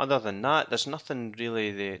 Other than that, there's nothing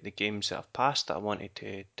really the games that have passed that I wanted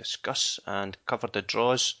to discuss, and cover the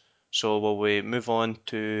draws. So will we move on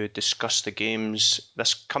to discuss the games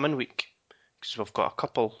this coming week? Because we've got a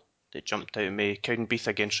couple that jumped out of me. Cowdenbeath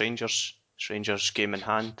against Rangers. It's Rangers game in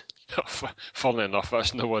hand. Funnily enough,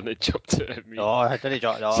 that's no one that jumped out at me. No, I didn't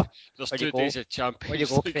jump. No. There's When 2 you go- days of When you Champions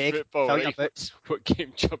go, League Craig, football, fill your right? boots. What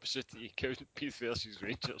game jumps out at you? Cowdenbeath versus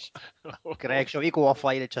Rangers. Greg, shall we go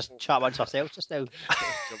offline and just chat amongst ourselves just now?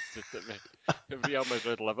 Jumped out at me. Real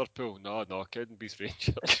Madrid, Liverpool. No, Cowdenbeath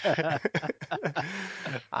Rangers.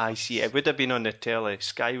 I see. It would have been on the telly.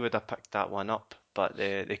 Sky would have picked that one up, but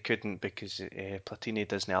they couldn't because Platini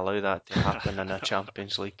doesn't allow that to happen in a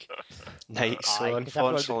Champions League night. So Aye, 'cause everyone's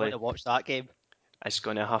unfortunately, going to watch that game. it's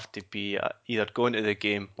going to have to be either going to the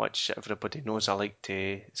game, which everybody knows I like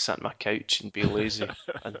to sit on my couch and be lazy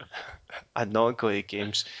and not go to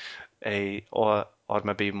games, or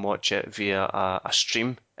maybe even watch it via a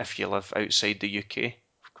stream if you live outside the UK.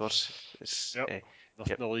 Of course, it's Yep.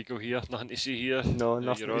 Nothing illegal here, nothing to see here. No,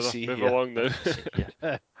 nothing Your to Honour, see move here. along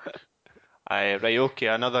now. Right, okay,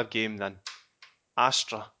 another game then.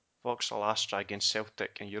 Astra, Vauxhall Astra against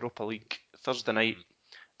Celtic in Europa League, Thursday night,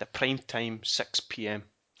 the prime time, 6 p.m.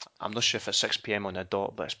 I'm not sure if it's 6 p.m. on the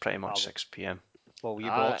dot, but it's pretty much 6 p.m. Well, you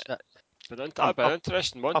watched it. Been an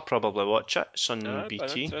interesting one. I'll probably watch it. It's on Been an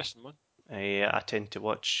BT. interesting one. I tend to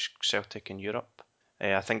watch Celtic in Europe.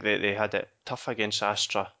 I think they had it tough against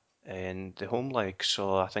Astra in the home leg,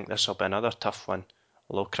 so I think this will be another tough one.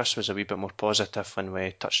 Although Chris was a wee bit more positive when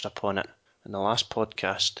we touched upon it in the last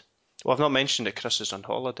podcast. Well, I've not mentioned that Chris is on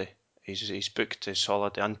holiday. He's booked his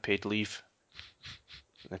holiday unpaid leave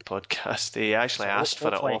in the podcast. He actually So asked for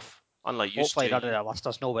it hopefully- off, unlike you Hopefully, none to. of the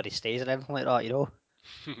listeners know where he stays or anything like that, you know.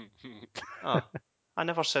 Oh, I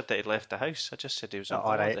never said that he'd left the house. I just said he was on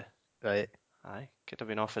All right. holiday. Right. Aye, could have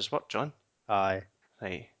been off his work, John. Aye.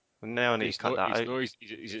 Right. Well, now I need to cut that out.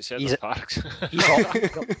 He's at Centre He's- Parks.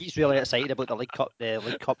 He's really excited about the League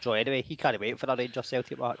Cup draw anyway. He can't wait for the Rangers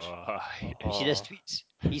Celtic match. You see his tweets?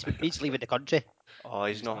 He's leaving the country. Oh,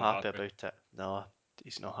 he's not happy about it. No,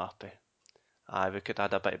 he's not happy. Aye, we could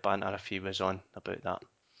add a bit of banter if he was on about that.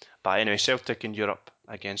 But anyway, Celtic in Europe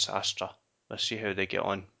against Astra. Let's see how they get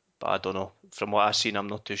on. But I don't know. From what I've seen, I'm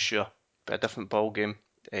not too sure. But a different ball game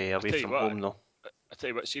away from home though. I tell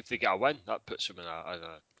you what, see if they get a win, that puts them in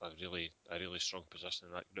a really strong position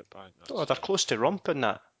in that group. Oh, they're close to romping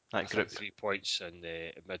that group. 3 points in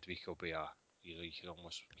midweek will be you can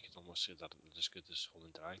almost say they're as good as home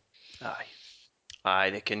and dry. Aye,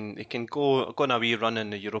 they can go on a wee run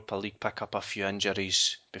in the Europa League, pick up a few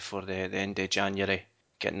injuries before the end of January,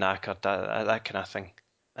 get knackered, that kind of thing.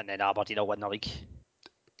 And then Aberdeen will win the league.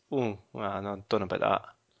 Oh, well, I don't know about that.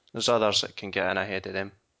 There's others that can get in ahead of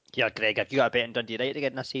them. Yeah, Greg, have you got a bet on Dundee United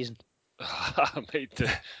again this season? I might.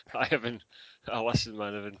 I haven't. Listen,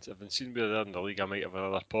 man. I haven't seen where they're in the league. I might have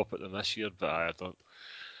another pop at them this year, but I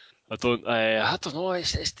don't know.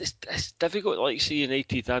 It's difficult to see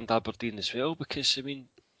United and Aberdeen as well because I mean,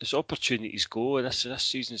 as opportunities go, and this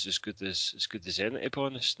season's as good as any. To be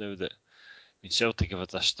honest, now that Celtic have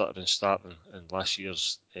had a stuttering start, and last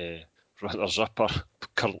year's runners-up are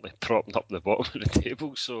currently propping up the bottom of the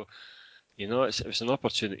table, so. It's an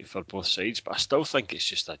opportunity for both sides, but I still think it's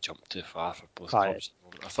just a jump too far for both clubs.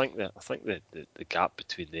 I think the gap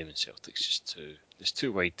between them and Celtic is just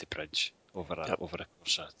too wide to bridge over a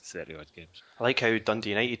course of 30 odd games. I like how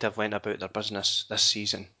Dundee United have went about their business this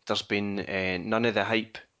season. There's been none of the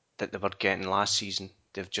hype that they were getting last season.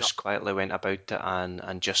 They've just quietly went about it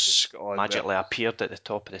and just magically appeared at the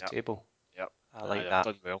top of the table. Yep, I like that.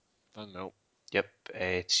 Done well. Yep,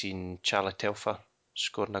 seen Charlie Telfer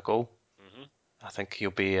scoring a goal. I think he'll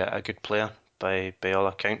be a good player by all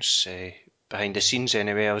accounts. Behind the scenes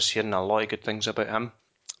anyway, I was hearing a lot of good things about him.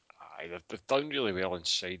 Aye, they've done really well in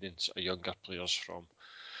signing younger players from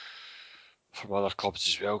other clubs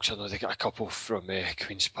as well, because I know they got a couple from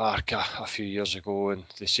Queen's Park a few years ago, and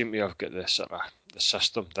they seem to have got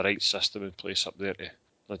the right system in place up there to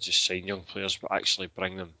not just sign young players, but actually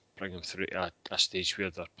bring them through to a stage where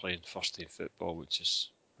they're playing first team football, which is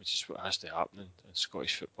what has to happen in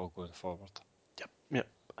Scottish football going forward. Yep.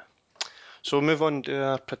 So we'll move on to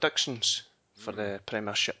our predictions for the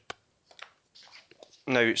Premiership.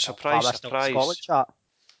 Now, surprise. Scotland chat.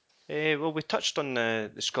 Well, we touched on the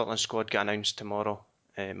Scotland squad get announced tomorrow,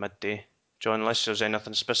 midday. John, unless there's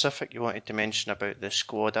anything specific you wanted to mention about the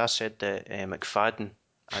squad, I said that McFadden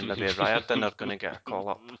and maybe Riordan are going to get a call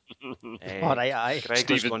up. All right, aye. Greg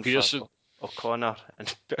was Stephen going Pearson. for O'Connor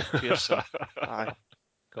and Pearson. Aye.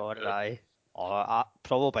 God, aye.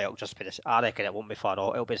 Probably it'll just be I reckon it won't be far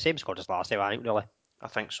off. It'll be the same squad as last time, I think, really. I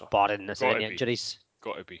think so. Barring there's Gotta any be. injuries.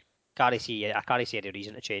 Got to be. I can't see any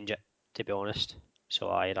reason to change it, to be honest. So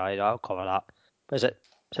I'll cover that. But is it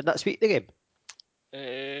next week, the game?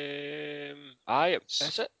 Aye,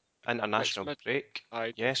 is it? International break.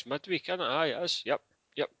 Aye, Yes. it's midweek, isn't it? Aye, it is. Yep.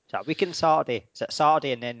 Yep. Is that weekend Saturday? Is it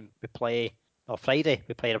Saturday and then we play, or Friday,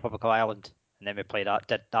 we play Republic of Ireland, and then we play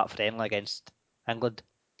that friendly against England?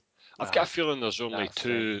 I've got a feeling there's only that's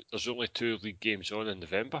two. There's only 2 league games on in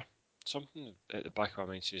November. Something at the back of my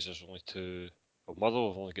mind says there's only 2. Well, Motherwell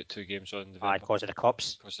have only got 2 games on in November. Aye, because of the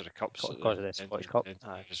cups. Because of the cups. Because of the Scottish Cup.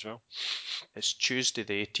 Aye. As well. It's Tuesday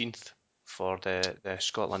the 18th for the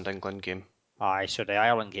Scotland-England game. Aye, so the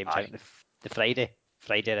Ireland game's out the Friday.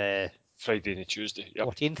 Friday the Friday and the Tuesday. Yep.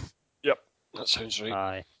 14th. Yep. That sounds right.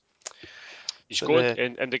 Aye. He's So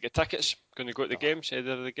going and they get tickets. Going to go to the games.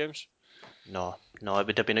 Either of the games. No, it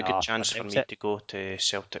would have been a good chance for me to go to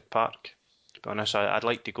Celtic Park. To be honest, I'd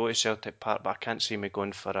like to go to Celtic Park, but I can't see me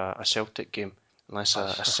going for a Celtic game unless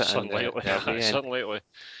I sit in the away end. Unlikely.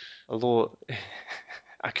 Although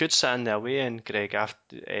I could sit in the away end, Greg,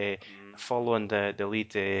 after following the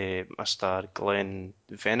lead, Mr. Glenn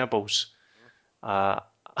Venables, a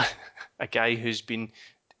guy who's been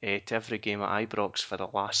to every game at Ibrox for the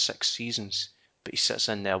last 6 seasons, but he sits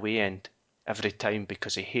in the away end every time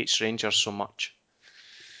because he hates Rangers so much.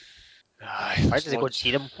 Why does he go to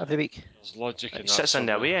see them every week? There's logic in He that. sits in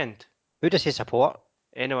the away end. Who does he support?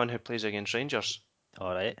 Anyone who plays against Rangers.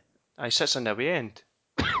 All right. He sits in the away end.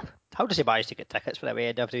 How does he manage to get tickets for the away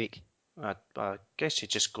end every week? I guess he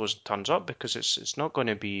just goes and turns up because it's not going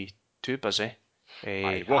to be too busy.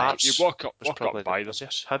 You walk up by them.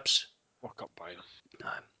 Hibs. Walk up by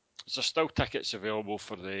them. Is there still tickets available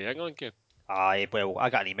for the England game? Aye, well, I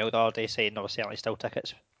got an email the other day saying there were certainly still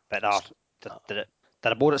tickets, but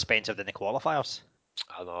they're more expensive than the qualifiers.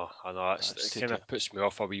 I know. It kind of puts me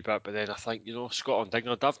off a wee bit, but then I think, Scotland,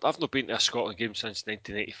 England. I've not been to a Scotland game since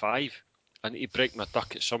 1985. I need to break my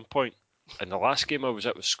duck at some point. And the last game I was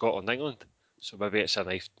at was Scotland, England. So maybe it's a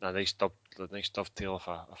nice dovetail if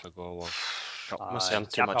I go along. Must earn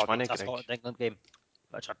too much money, Greg. Scotland England game,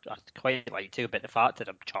 which I quite like to, but the fact that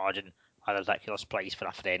I'm charging a ridiculous price for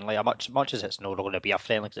a friendly, much as it's not going to be a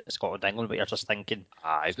friendly because it's Scotland England, but you're just thinking,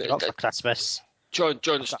 aye, but for Christmas. John,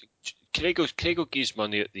 Craig will give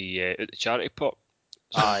money at the charity pot.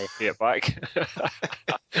 So Aye, pay it back.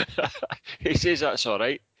 He says that's all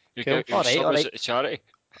right. You cool. get all right. At the charity.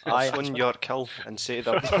 I'll phone York Hill and say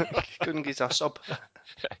that couldn't get a sub.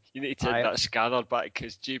 You need to take that scanner back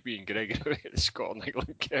because JB and Greg are at the Scotland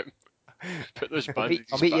England game. Put those bandages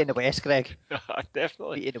I'll meet you in the West, Greg.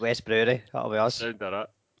 Definitely. Meet you in the West Brewery. That'll be us. Sound of that.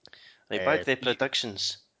 Right, back to the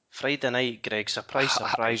predictions. Friday night, Greg.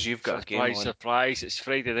 Surprise! You've got a game on. Surprise! It's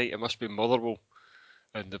Friday night. It must be Motherwell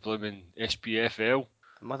and the blooming SPFL.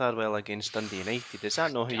 Motherwell against Dundee United. Is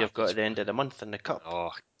that not who you've got at the end of the month in the cup?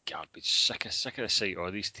 Oh, garbage! Sick of the sight of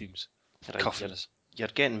all these teams. Right, you're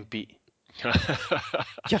getting beat.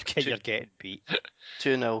 You're getting beat.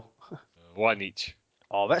 2-0. 1 each.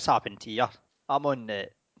 Oh, what's happened to you? I'm on the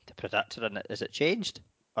predictor, and is it changed?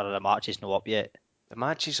 Or are the matches not up yet? The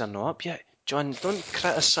matches are not up yet. John, don't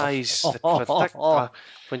criticise the predictor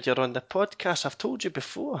when you're on the podcast. I've told you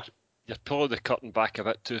before. You're pulling the curtain back a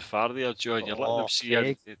bit too far there, John. You're letting them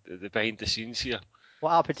see the behind the scenes here.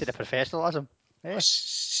 What happened to the professionalism? Eh?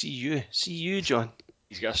 See you, John.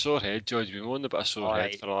 He's got a sore head, John. He's been moaning about a sore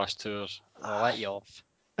head for the last 2 hours. I'll let you off.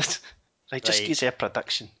 Right, just give us a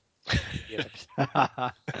prediction.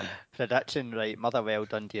 Prediction, right? Motherwell,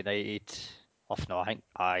 Dundee United. I think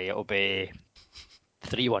it'll be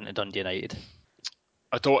 3-1 to Dundee United.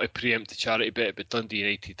 I don't want to preempt the charity bet, but Dundee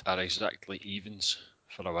United are exactly evens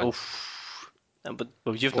for a win. Oof.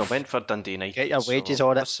 Well, you've not went for Dundee United. Get your wages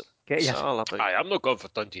on it. I'm not going for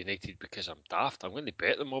Dundee United because I'm daft. I'm going to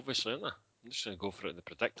bet them, obviously, aren't I? I'm just going to go for it in the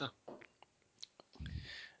predictor.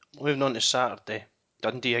 Moving on to Saturday.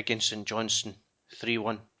 Dundee against St Johnstone.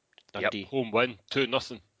 3-1. Dundee. Yep, home win.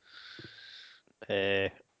 2-0.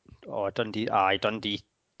 Dundee. Dundee.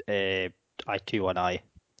 2-1.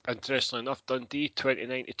 Interestingly enough, Dundee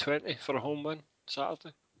 29-20 for a home win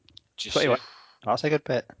Saturday. 21. That's a good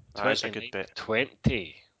bet. That's a good bet.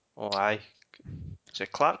 20. Oh, aye. Is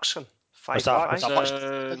it Clarkson? 5-5? Was that much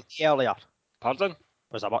Dundee earlier? Pardon?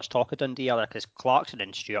 Was there much talk of Dundee earlier? Because Clarkson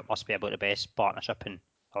and Stewart must be about the best partnership in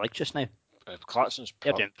the league just now. Clarkson's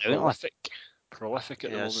They're doing brilliantly. Prolific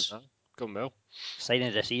at the moment. Huh? Going well. Signing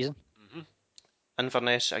of the season.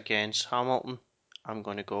 Inverness against Hamilton. I'm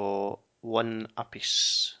going to go 1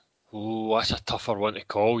 apiece. Oh, that's a tougher one to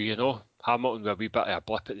call, Hamilton with a wee bit of a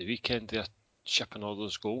blip at the weekend there, shipping all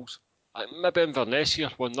those goals. Maybe Inverness here,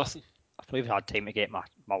 1-0. I've probably had time to get my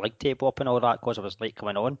league table up and all that because I was late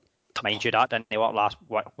coming on. Mind you, that didn't work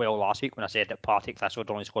last week when I said that Partick Thistle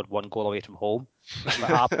only scored 1 goal away from home. What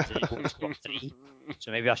happened to the scored 3?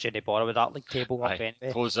 So maybe I shouldn't bother with that league table up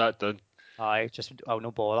anyway. Close that down. Aye, just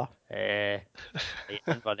no bother.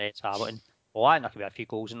 Inverness, Hamilton. Well, I think there could be a few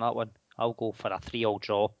goals in that one. I'll go for a 3-3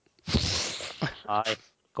 draw. Aye.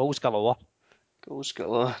 Goals galore. Goals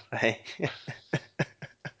galore. Right.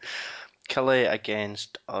 Killie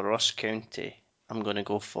against Ross County. I'm going to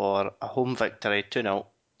go for a home victory, 2-0.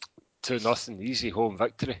 2-0, easy home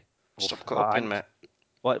victory. Stop copying me.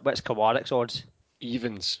 What's Kawarik's odds?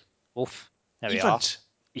 Evens. Oof. There Evans.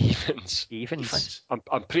 Evens. Evens.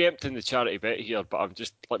 I'm preempting the charity bet here, but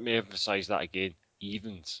let me emphasise that again.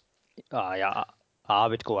 Evens. Yeah, I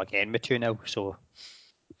would go again with 2-0. So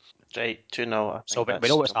Right, 2-0. So we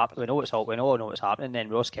know what's happening. We know what's happening. Then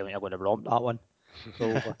Ross County are going to romp that one.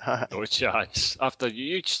 So, No chance. After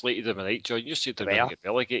you slated them tonight, John, you said they're going to get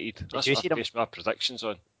relegated. That's you what see I based my predictions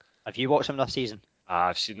on. Have you watched them this season?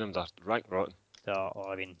 I've seen them. They're rank rotten.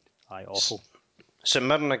 Awful. St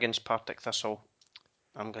Mirren against Partick Thistle.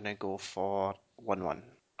 I'm going to go for 1-1.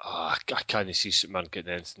 I can't see St Mirren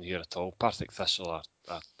getting anything here at all. Partick Thistle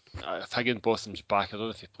if Higginbotham's back, I don't know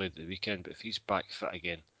if he played at the weekend, but if he's back fit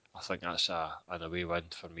again, I think that's an away win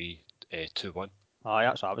for me, 2-1.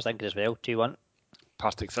 That's what I was thinking as well, 2-1.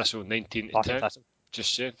 Partick Thistle 19 to Partick 10. Thistle.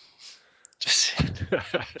 Just saying.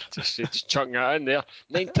 Just chucking that in there.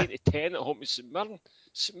 19 to 10 at home to St Mirren.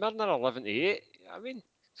 St Mirren are 11 to 8. I mean,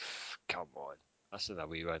 come on. That's an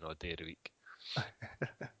away win all day of the week.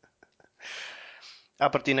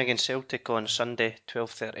 Aberdeen against Celtic on Sunday,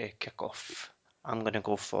 12:30 kick-off. I'm going to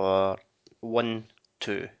go for 1-2.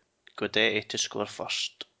 Godetti to score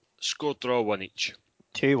first. Score draw 1 each.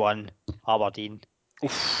 2-1 Aberdeen.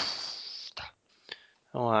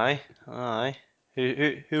 Oh, aye.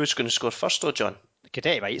 Who was going to score first, though, John?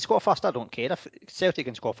 Cadetti might score first. I don't care if Celtic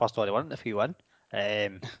can score first or they win if we win.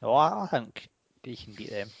 I think we can beat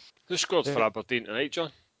them. Who scored for Aberdeen tonight,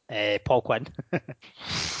 John? Paul Quinn.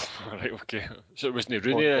 Right, okay. So it wasn't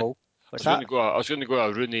Rooney. I was going to go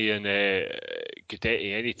a Rooney and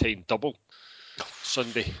Guidetti anytime double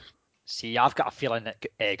Sunday. See, I've got a feeling that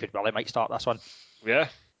Goodwillie might start this one. Yeah?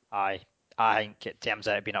 I think in terms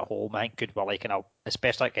of it being at home, I think Goodwillie can,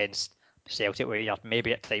 especially against Celtic, where you're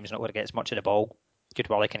maybe at times not going to get as much of the ball.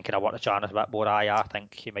 Goodwillie can kind of work the channel a bit more. I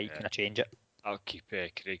think he might kind of change it. I'll keep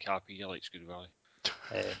Craig happy. He likes Goodwillie.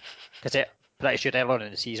 Because pretty sure earlier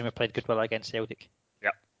in the season we played Goodwillie against Celtic.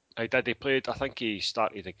 Yep. I think he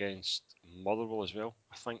started against Motherwell as well.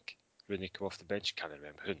 I think Rooney came off the bench. Can't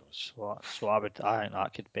remember. Who knows? So I think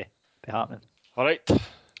that could be happening. All right.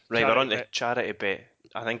 Right, we're on to charity bet.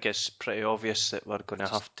 I think it's pretty obvious that we're going to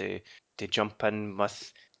have to jump in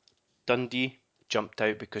with Dundee. Jumped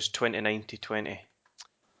out because 29 to 20.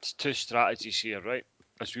 It's two strategies here, right?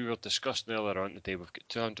 As we were discussing earlier on today, we've got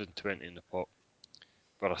 220 in the pot.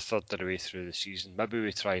 We're a third of the way through the season. Maybe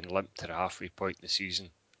we try and limp to the halfway point in the season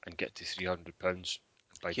and get to £300.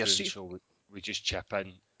 By doing so, we just chip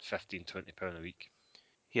in £15-20 a week.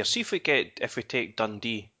 Here, see if we take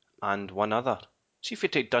Dundee and one other. See if we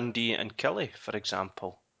take Dundee and Killie, for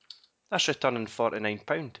example. That's returning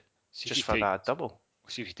 £49 just for that double.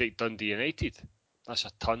 See if you take Dundee United. That's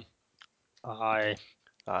a ton. Aye.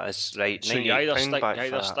 That is right. So you either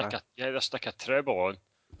stick a treble on,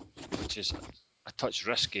 which is a touch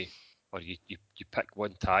risky, or you pick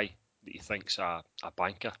one tie that you think's a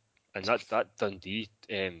banker, and that Dundee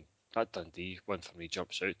one for me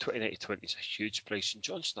jumps out. 29 to 20 is a huge price, and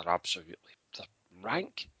Johnson are they're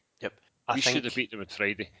rank. Yep. We should have beat them on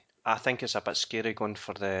Friday. I think it's a bit scary going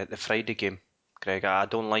for the Friday game, Greg. I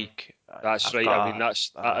don't like. That's right. I mean, that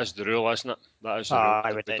is the rule, isn't it? That is the rule.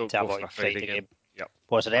 I would don't go for a Friday game. Yep.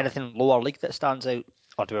 Was there anything lower league that stands out,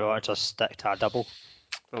 or do we want to just stick to a double?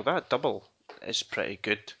 Well, that double is pretty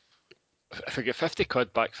good. If we get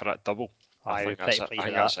 £50 back for that double, I think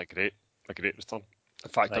that's a great return. In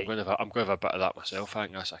fact, I'm going to have a bit of that myself. I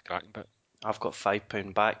think that's a cracking bit. I've got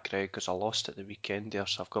 £5 back, Greg, because I lost at the weekend there,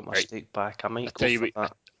 so I've got my stake back. I might go for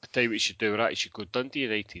that. I tell you what you should do, right? You should go Dundee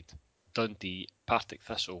United, Dundee, Partick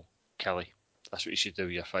Thistle, Killie. That's what you should do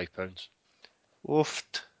with your £5.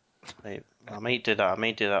 Oofed. Right, I might do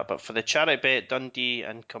that. But for the charity bet, Dundee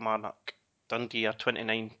and Kilmarnock. Dundee are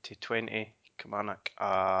 29 to 20. Kilmarnock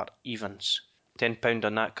are evens. £10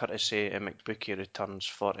 on that, courtesy of McBookie returns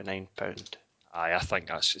 £49. Aye, I think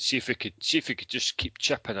that's. See if we could just keep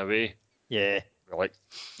chipping away. Yeah. Like,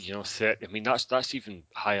 30. I mean, that's even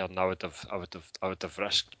higher than I would have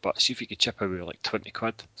risked. But see if we could chip away like £20,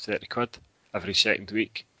 £30 every second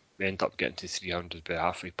week. We end up getting to 300 by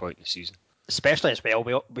halfway point in the season. Especially as well,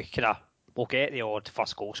 we'll get the odd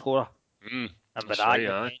first goal scorer. And with that,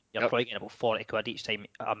 you're probably getting about £40 each time,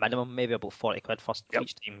 a minimum, maybe about £40 first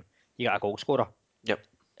each time you get a goal scorer. Yep.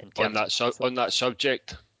 On that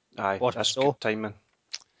subject, aye, that's good timing.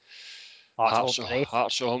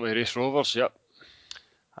 Hearts home to Race Rovers. Yep.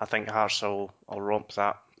 I think Hearts will romp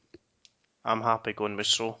that. I'm happy going with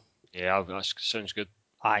so. Yeah, that sounds good.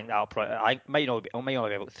 I think that'll probably. I might only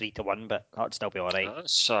be about 3-1, but that'd still be all right.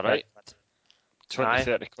 That's all right. 20,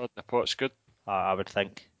 30 quid in the pot's good. I would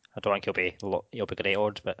think. I don't think he'll be great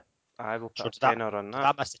odds, but I will put so a tenner on did that.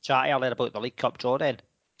 I miss the chat earlier about the League Cup draw then?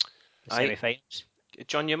 The Aye. semi-finals.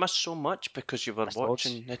 John, you missed so much because you were Missed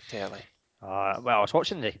watching the telly. Well, I was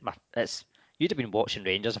watching you'd have been watching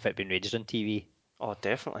Rangers if it'd been Rangers on TV. Oh,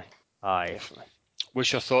 definitely. Aye. Definitely.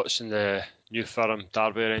 What's your thoughts on the New Firm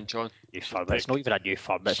derby then, John? New firm. It's not even a new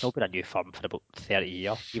firm. It's not been a new firm for about 30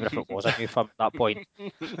 years, even if it was a new firm at that point.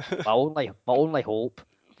 my only hope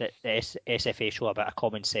that the SFA show a bit of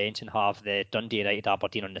common sense and have the Dundee United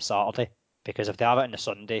Aberdeen on the Saturday, because if they have it on the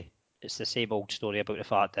Sunday, it's the same old story about the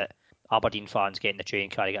fact that Aberdeen fans getting the train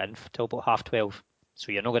carrying it in till about 12:30.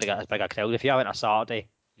 So you're not going to get as big a crowd. If you have it on a Saturday,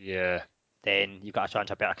 Yeah. then you've got a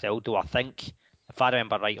chance of a better crowd. Though I think, if I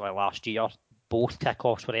remember rightly, last year both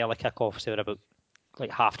kickoffs were early kickoffs. They were about like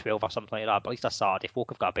 12:30 or something like that. But at least a Saturday, folk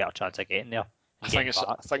have got a better chance of getting there. I think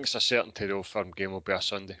it's a certainty the Old Firm game will be a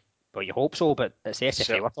Sunday. Well, you hope so, but it's the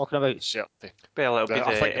SFA we're talking about. Certainty. Well, it'll be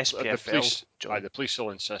I think the SPFL. the police, John. the police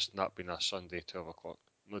will insist on that being a Sunday 12 o'clock.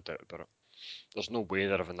 No doubt about it. There's no way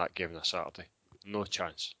they're having that game on a Saturday. No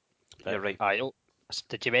chance. You're right.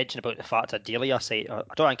 Did you mention about the fact that Delia said? I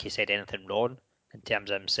don't think he said anything wrong in terms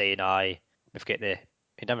of him saying, we've got the."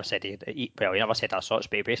 He never said he never said that such,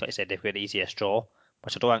 but he basically said they've got the easiest draw,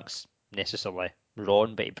 which I don't think's necessarily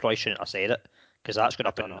wrong, but he probably shouldn't have said it because that's going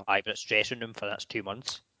to put Ibrox dressing room for the next 2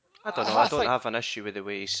 months. I don't know. I don't have an issue with the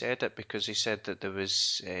way he said it because he said that there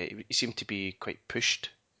was. He seemed to be quite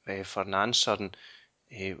pushed for an answer, and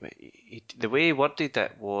the way he worded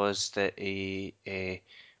it was that he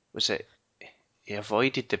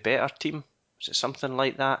avoided the better team. Was it something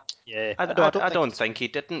like that? Yeah. I don't think he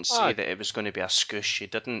didn't say that it was going to be a scoosh. He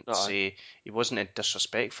didn't say he wasn't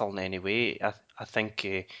disrespectful in any way. I think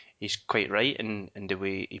he's quite right in the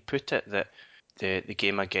way he put it that the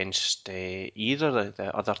game against either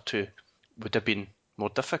the other two would have been more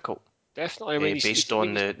difficult. Definitely. I mean, based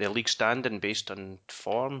on the league standing, based on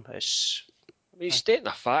form, he's stating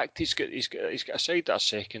a fact. He's got a side that are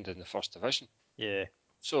second in the first division. Yeah.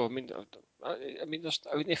 So I mean,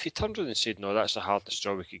 if he turned around and said, "No, that's the hardest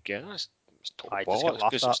draw we could get," that's total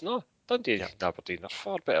bollocks because it's not. Dundee and Aberdeen are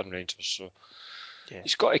far better than Rangers, so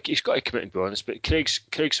he's got to come out and be honest. But Craig's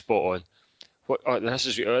spot on. This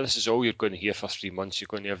is all you're going to hear for 3 months. You're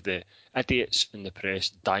going to have the idiots in the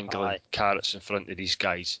press dangling carrots in front of these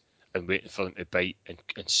guys and waiting for them to bite and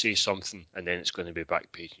say something, and then it's going to be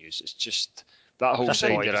back page news. It's just that whole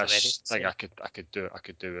side of this thing. I could do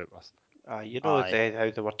it with. how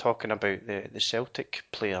they were talking about the Celtic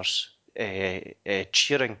players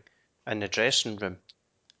cheering in the dressing room.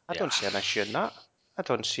 I don't see an issue in that. I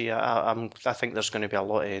don't see. I think there's going to be a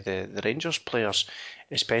lot of the Rangers players,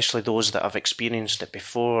 especially those that have experienced it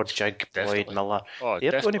before. Jig, Boyd, Miller.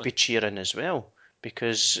 They're going to be cheering as well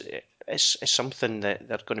because it's something that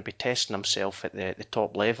they're going to be testing themselves at the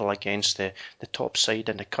top level against the top side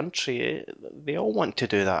in the country. They all want to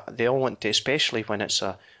do that. They all want to, especially when it's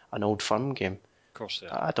an Old Firm game. Of course,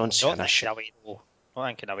 I don't see an issue. I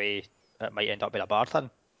think in a way it might end up being a bad thing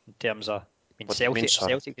in terms of.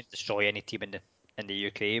 Celtic can destroy any team in the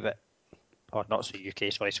UK, or not so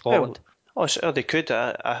UK, sorry, Scotland. They could.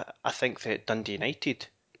 I think that Dundee United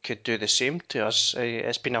could do the same to us.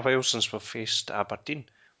 It's been a while since we've faced Aberdeen,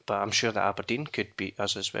 but I'm sure that Aberdeen could beat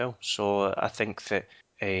us as well. So I think that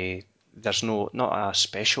there's not a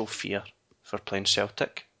special fear for playing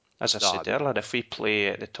Celtic. As I said earlier, if we play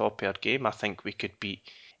at the top of our game, I think we could beat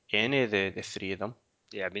any of the three of them.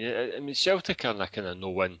 Yeah, I mean Celtic are in a kind of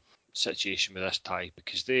no-win situation with this tie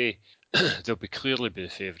because they'll clearly be the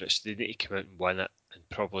favourites. They need to come out and win it and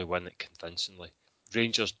probably win it convincingly.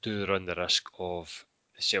 Rangers do run the risk of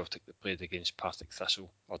the Celtic that played against Partick Thistle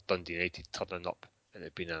or Dundee United turning up and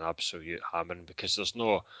it being an absolute hammering because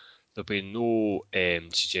there'll be no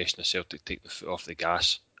suggestion of Celtic taking the foot off the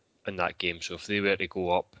gas in that game. So if they were to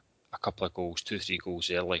go up a couple of goals, 2-3 goals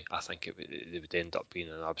early, I think they would end up being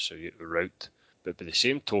an absolute rout. But by the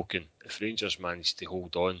same token, if Rangers manage to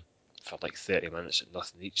hold on for like 30 minutes at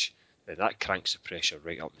nothing each, then that cranks the pressure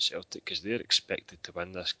right up in Celtic because they're expected to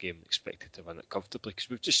win this game, expected to win it comfortably. Because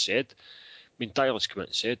we've just said, Dyler's come out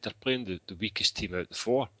and said they're playing the weakest team out of the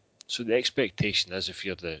four. So the expectation is if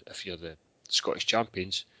you're the Scottish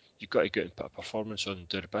champions, you've got to go out and put a performance on and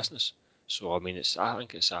do the business. So I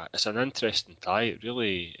think it's an interesting tie. It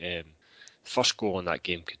really, first goal in that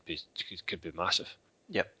game could be massive.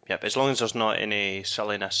 Yep. As long as there's not any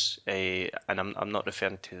silliness, and I'm not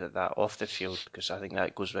referring to that off the field because I think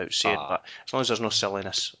that goes without saying. But as long as there's no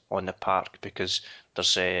silliness on the park, because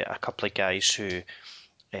there's a couple of guys who,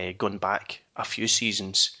 going back a few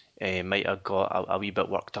seasons, might have got a wee bit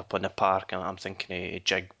worked up on the park. And I'm thinking of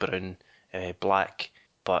Jig, Brown, Black,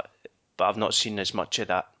 but I've not seen as much of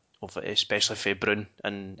that, especially for Brown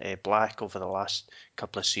and Black over the last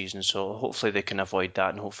couple of seasons. So hopefully they can avoid that,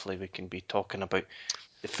 and hopefully we can be talking about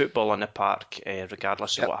the football on the park,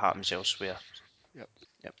 regardless of what happens elsewhere. Yep.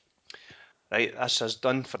 Right, that's us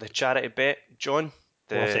done for the charity bet. John,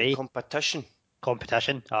 the competition.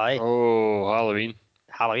 Competition, aye. Oh,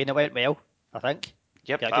 Halloween. It went well, I think.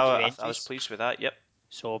 Yep, I was pleased with that, yep.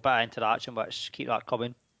 So a bit of interaction, but keep that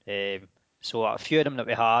coming. So a few of them that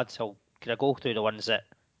we had, so can I go through the ones that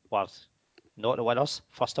were not the winners,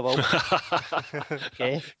 first of all?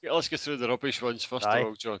 Okay. Yeah, let's get through the rubbish ones first of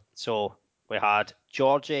all, John. So we had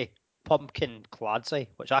Georgie Pumpkin Cladsey,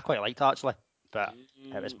 which I quite liked actually, but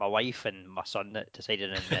it was my wife and my son that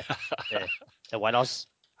decided on the winners.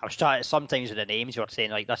 I was trying, sometimes with the names you were saying,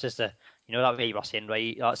 like, this is the, you know, that way you were saying,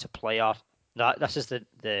 right, that's a player, this is the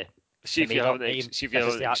see if you haven't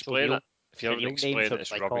explained it. If you haven't explained it,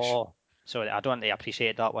 it's rubbish. Oh, so I don't really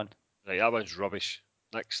appreciate that one. Right, that one's rubbish.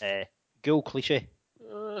 Next. Ghoul Cliche.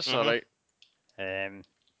 That's alright. There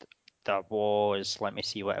was, let me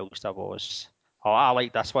see what else there was. Oh, I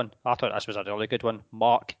like this one. I thought this was a really good one.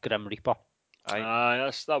 Mark Grim Reaper.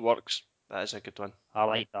 Aye, that works. That is a good one. I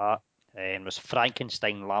like that. Was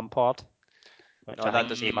Frankenstein Lampard. Which No, I that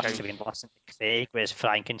think he must have been listening to Craig. Was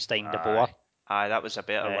Frankenstein De Boer. Aye, that was a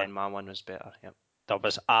better one. My one was better, yep. There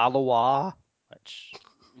was Aloha, which...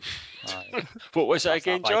 What was that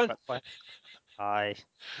again, John? Aye.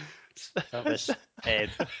 That was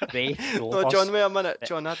Ray Rovers. No, John, wait a minute.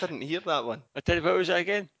 John, I didn't hear that one. I tell you, what was that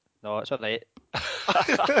again? No, it's alright.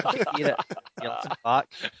 Hear it. You'll listen back.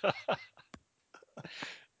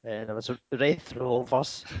 There was Wraith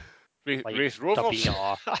Rovers. Wraith Rovers?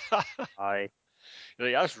 Aye.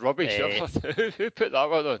 Like, that's rubbish. Who put that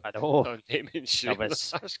one on? I know. On naming shame.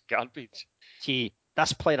 That's garbage. See,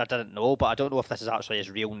 this player I didn't know, but I don't know if this is actually his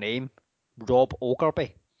real name. Rob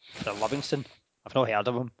Ogerby for Livingston. I've not heard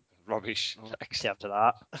of him. Rubbish. Except to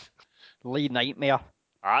that. Lee Nightmare.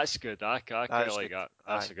 That's good. I quite like that.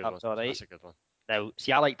 That's a good one. Right. That's a good one. Now,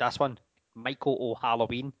 see, I like this one. Michael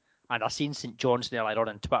O'Halloween. And I've seen St. John's earlier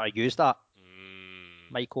on Twitter use that.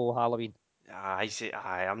 Michael O'Halloween.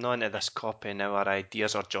 I'm not into this copying our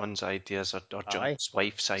ideas or John's ideas or John's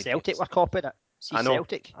wife's ideas. Celtic were copying it. See, I know.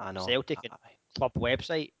 Celtic. Celtic and club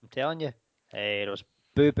website, I'm telling you. There was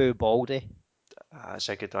Boo Boo Baldy. That's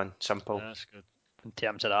a good one. Simple. That's good. In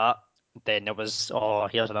terms of that. Then there was,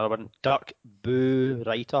 here's another one. Dirk Boo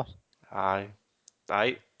Writer. Aye.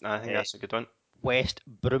 I think that's a good one. West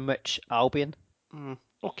Bromwich Albion.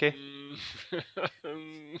 Okay.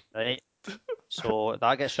 Right. So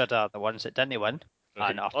that gets rid of the ones that didn't win.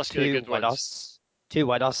 Right. And our Let's two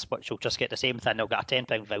winners, which will just get the same thing, they'll get a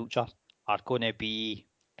 £10 voucher, are going to be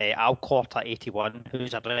Alcorta81,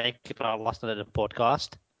 who's a regular listener to the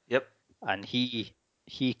podcast. Yep. And he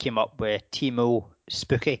came up with Timo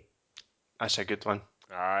Spooky. That's a good one.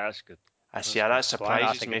 That's good. That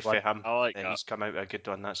surprises me for him. I like that. He's come out with a good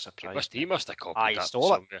one. That surprises He must have copied that he stole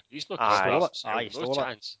somewhere. it. He's not stole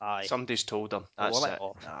chance. Aye. Somebody's told him. That's it.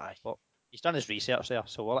 Aye. But he's done his research there,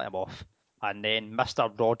 so we'll let him off. And then Mr.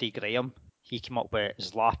 Roddy Graham, he came up with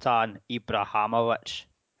Zlatan Ibrahimovic.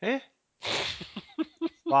 Eh?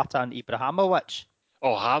 Zlatan Ibrahimovic.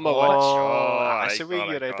 Oh, Hamowicz. That's the way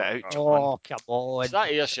you read it out, John. Oh, come on. Is that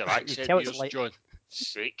Ayrshire accent yours, John?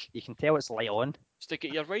 Sick. You can tell it's light on. To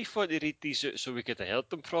get your wife on to read these out so we could have heard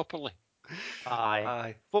them properly.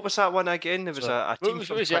 Aye. What was that one again? There was a team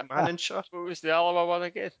from Clackmannanshire. What was the Alabama one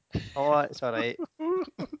again? Oh, it's alright.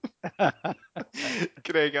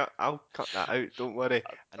 Craig, I'll cut that out, don't worry.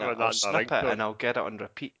 And I'll snip it and I'll get it on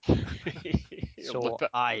repeat. So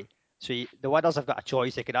the winners have got a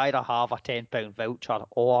choice. They can either have a £10 voucher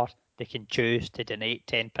or they can choose to donate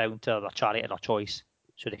 £10 to their charity of their choice.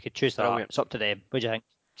 So they could choose that. It's up to them. What do you think?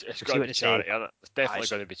 It's got to be charity, isn't it? It's definitely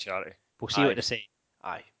going to be charity. We'll see what they say.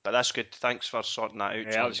 Aye, but that's good. Thanks for sorting that out,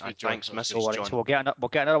 John. That was good, John. Thanks, Mrs. John. So we'll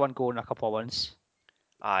get another one going in a couple of months.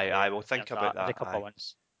 Aye, we'll think about that. A couple of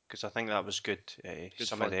months. Because I think that was good.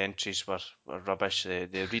 Some of the entries were rubbish.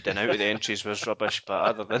 The reading out of the entries was rubbish, but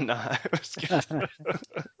other than that, it was good.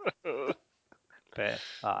 But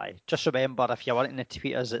just remember, if you're wanting to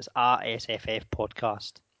tweet us, it's at SFF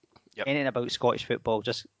Podcast. Yep. Anything about Scottish football,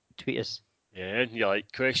 just tweet us. Yeah, and you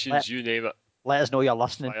like questions, you name it. Let us know you're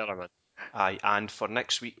listening. Fire them in. Aye, and for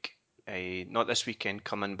next week, not this weekend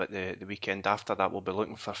coming, but the weekend after that, we'll be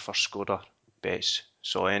looking for first scorer bets.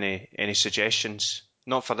 So any suggestions?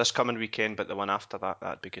 Not for this coming weekend, but the one after that,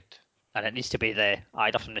 that'd be good. And it needs to be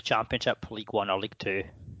either from the Championship, League 1 or League 2.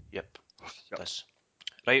 Yep. Does.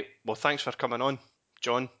 Right, well, thanks for coming on,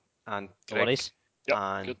 John and Greg. No worries. Yep,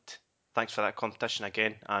 and good. Thanks for that competition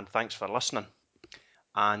again, and thanks for listening.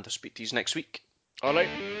 And I'll speak to you next week. All right.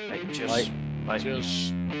 Right, cheers. Bye.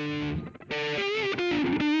 Cheers.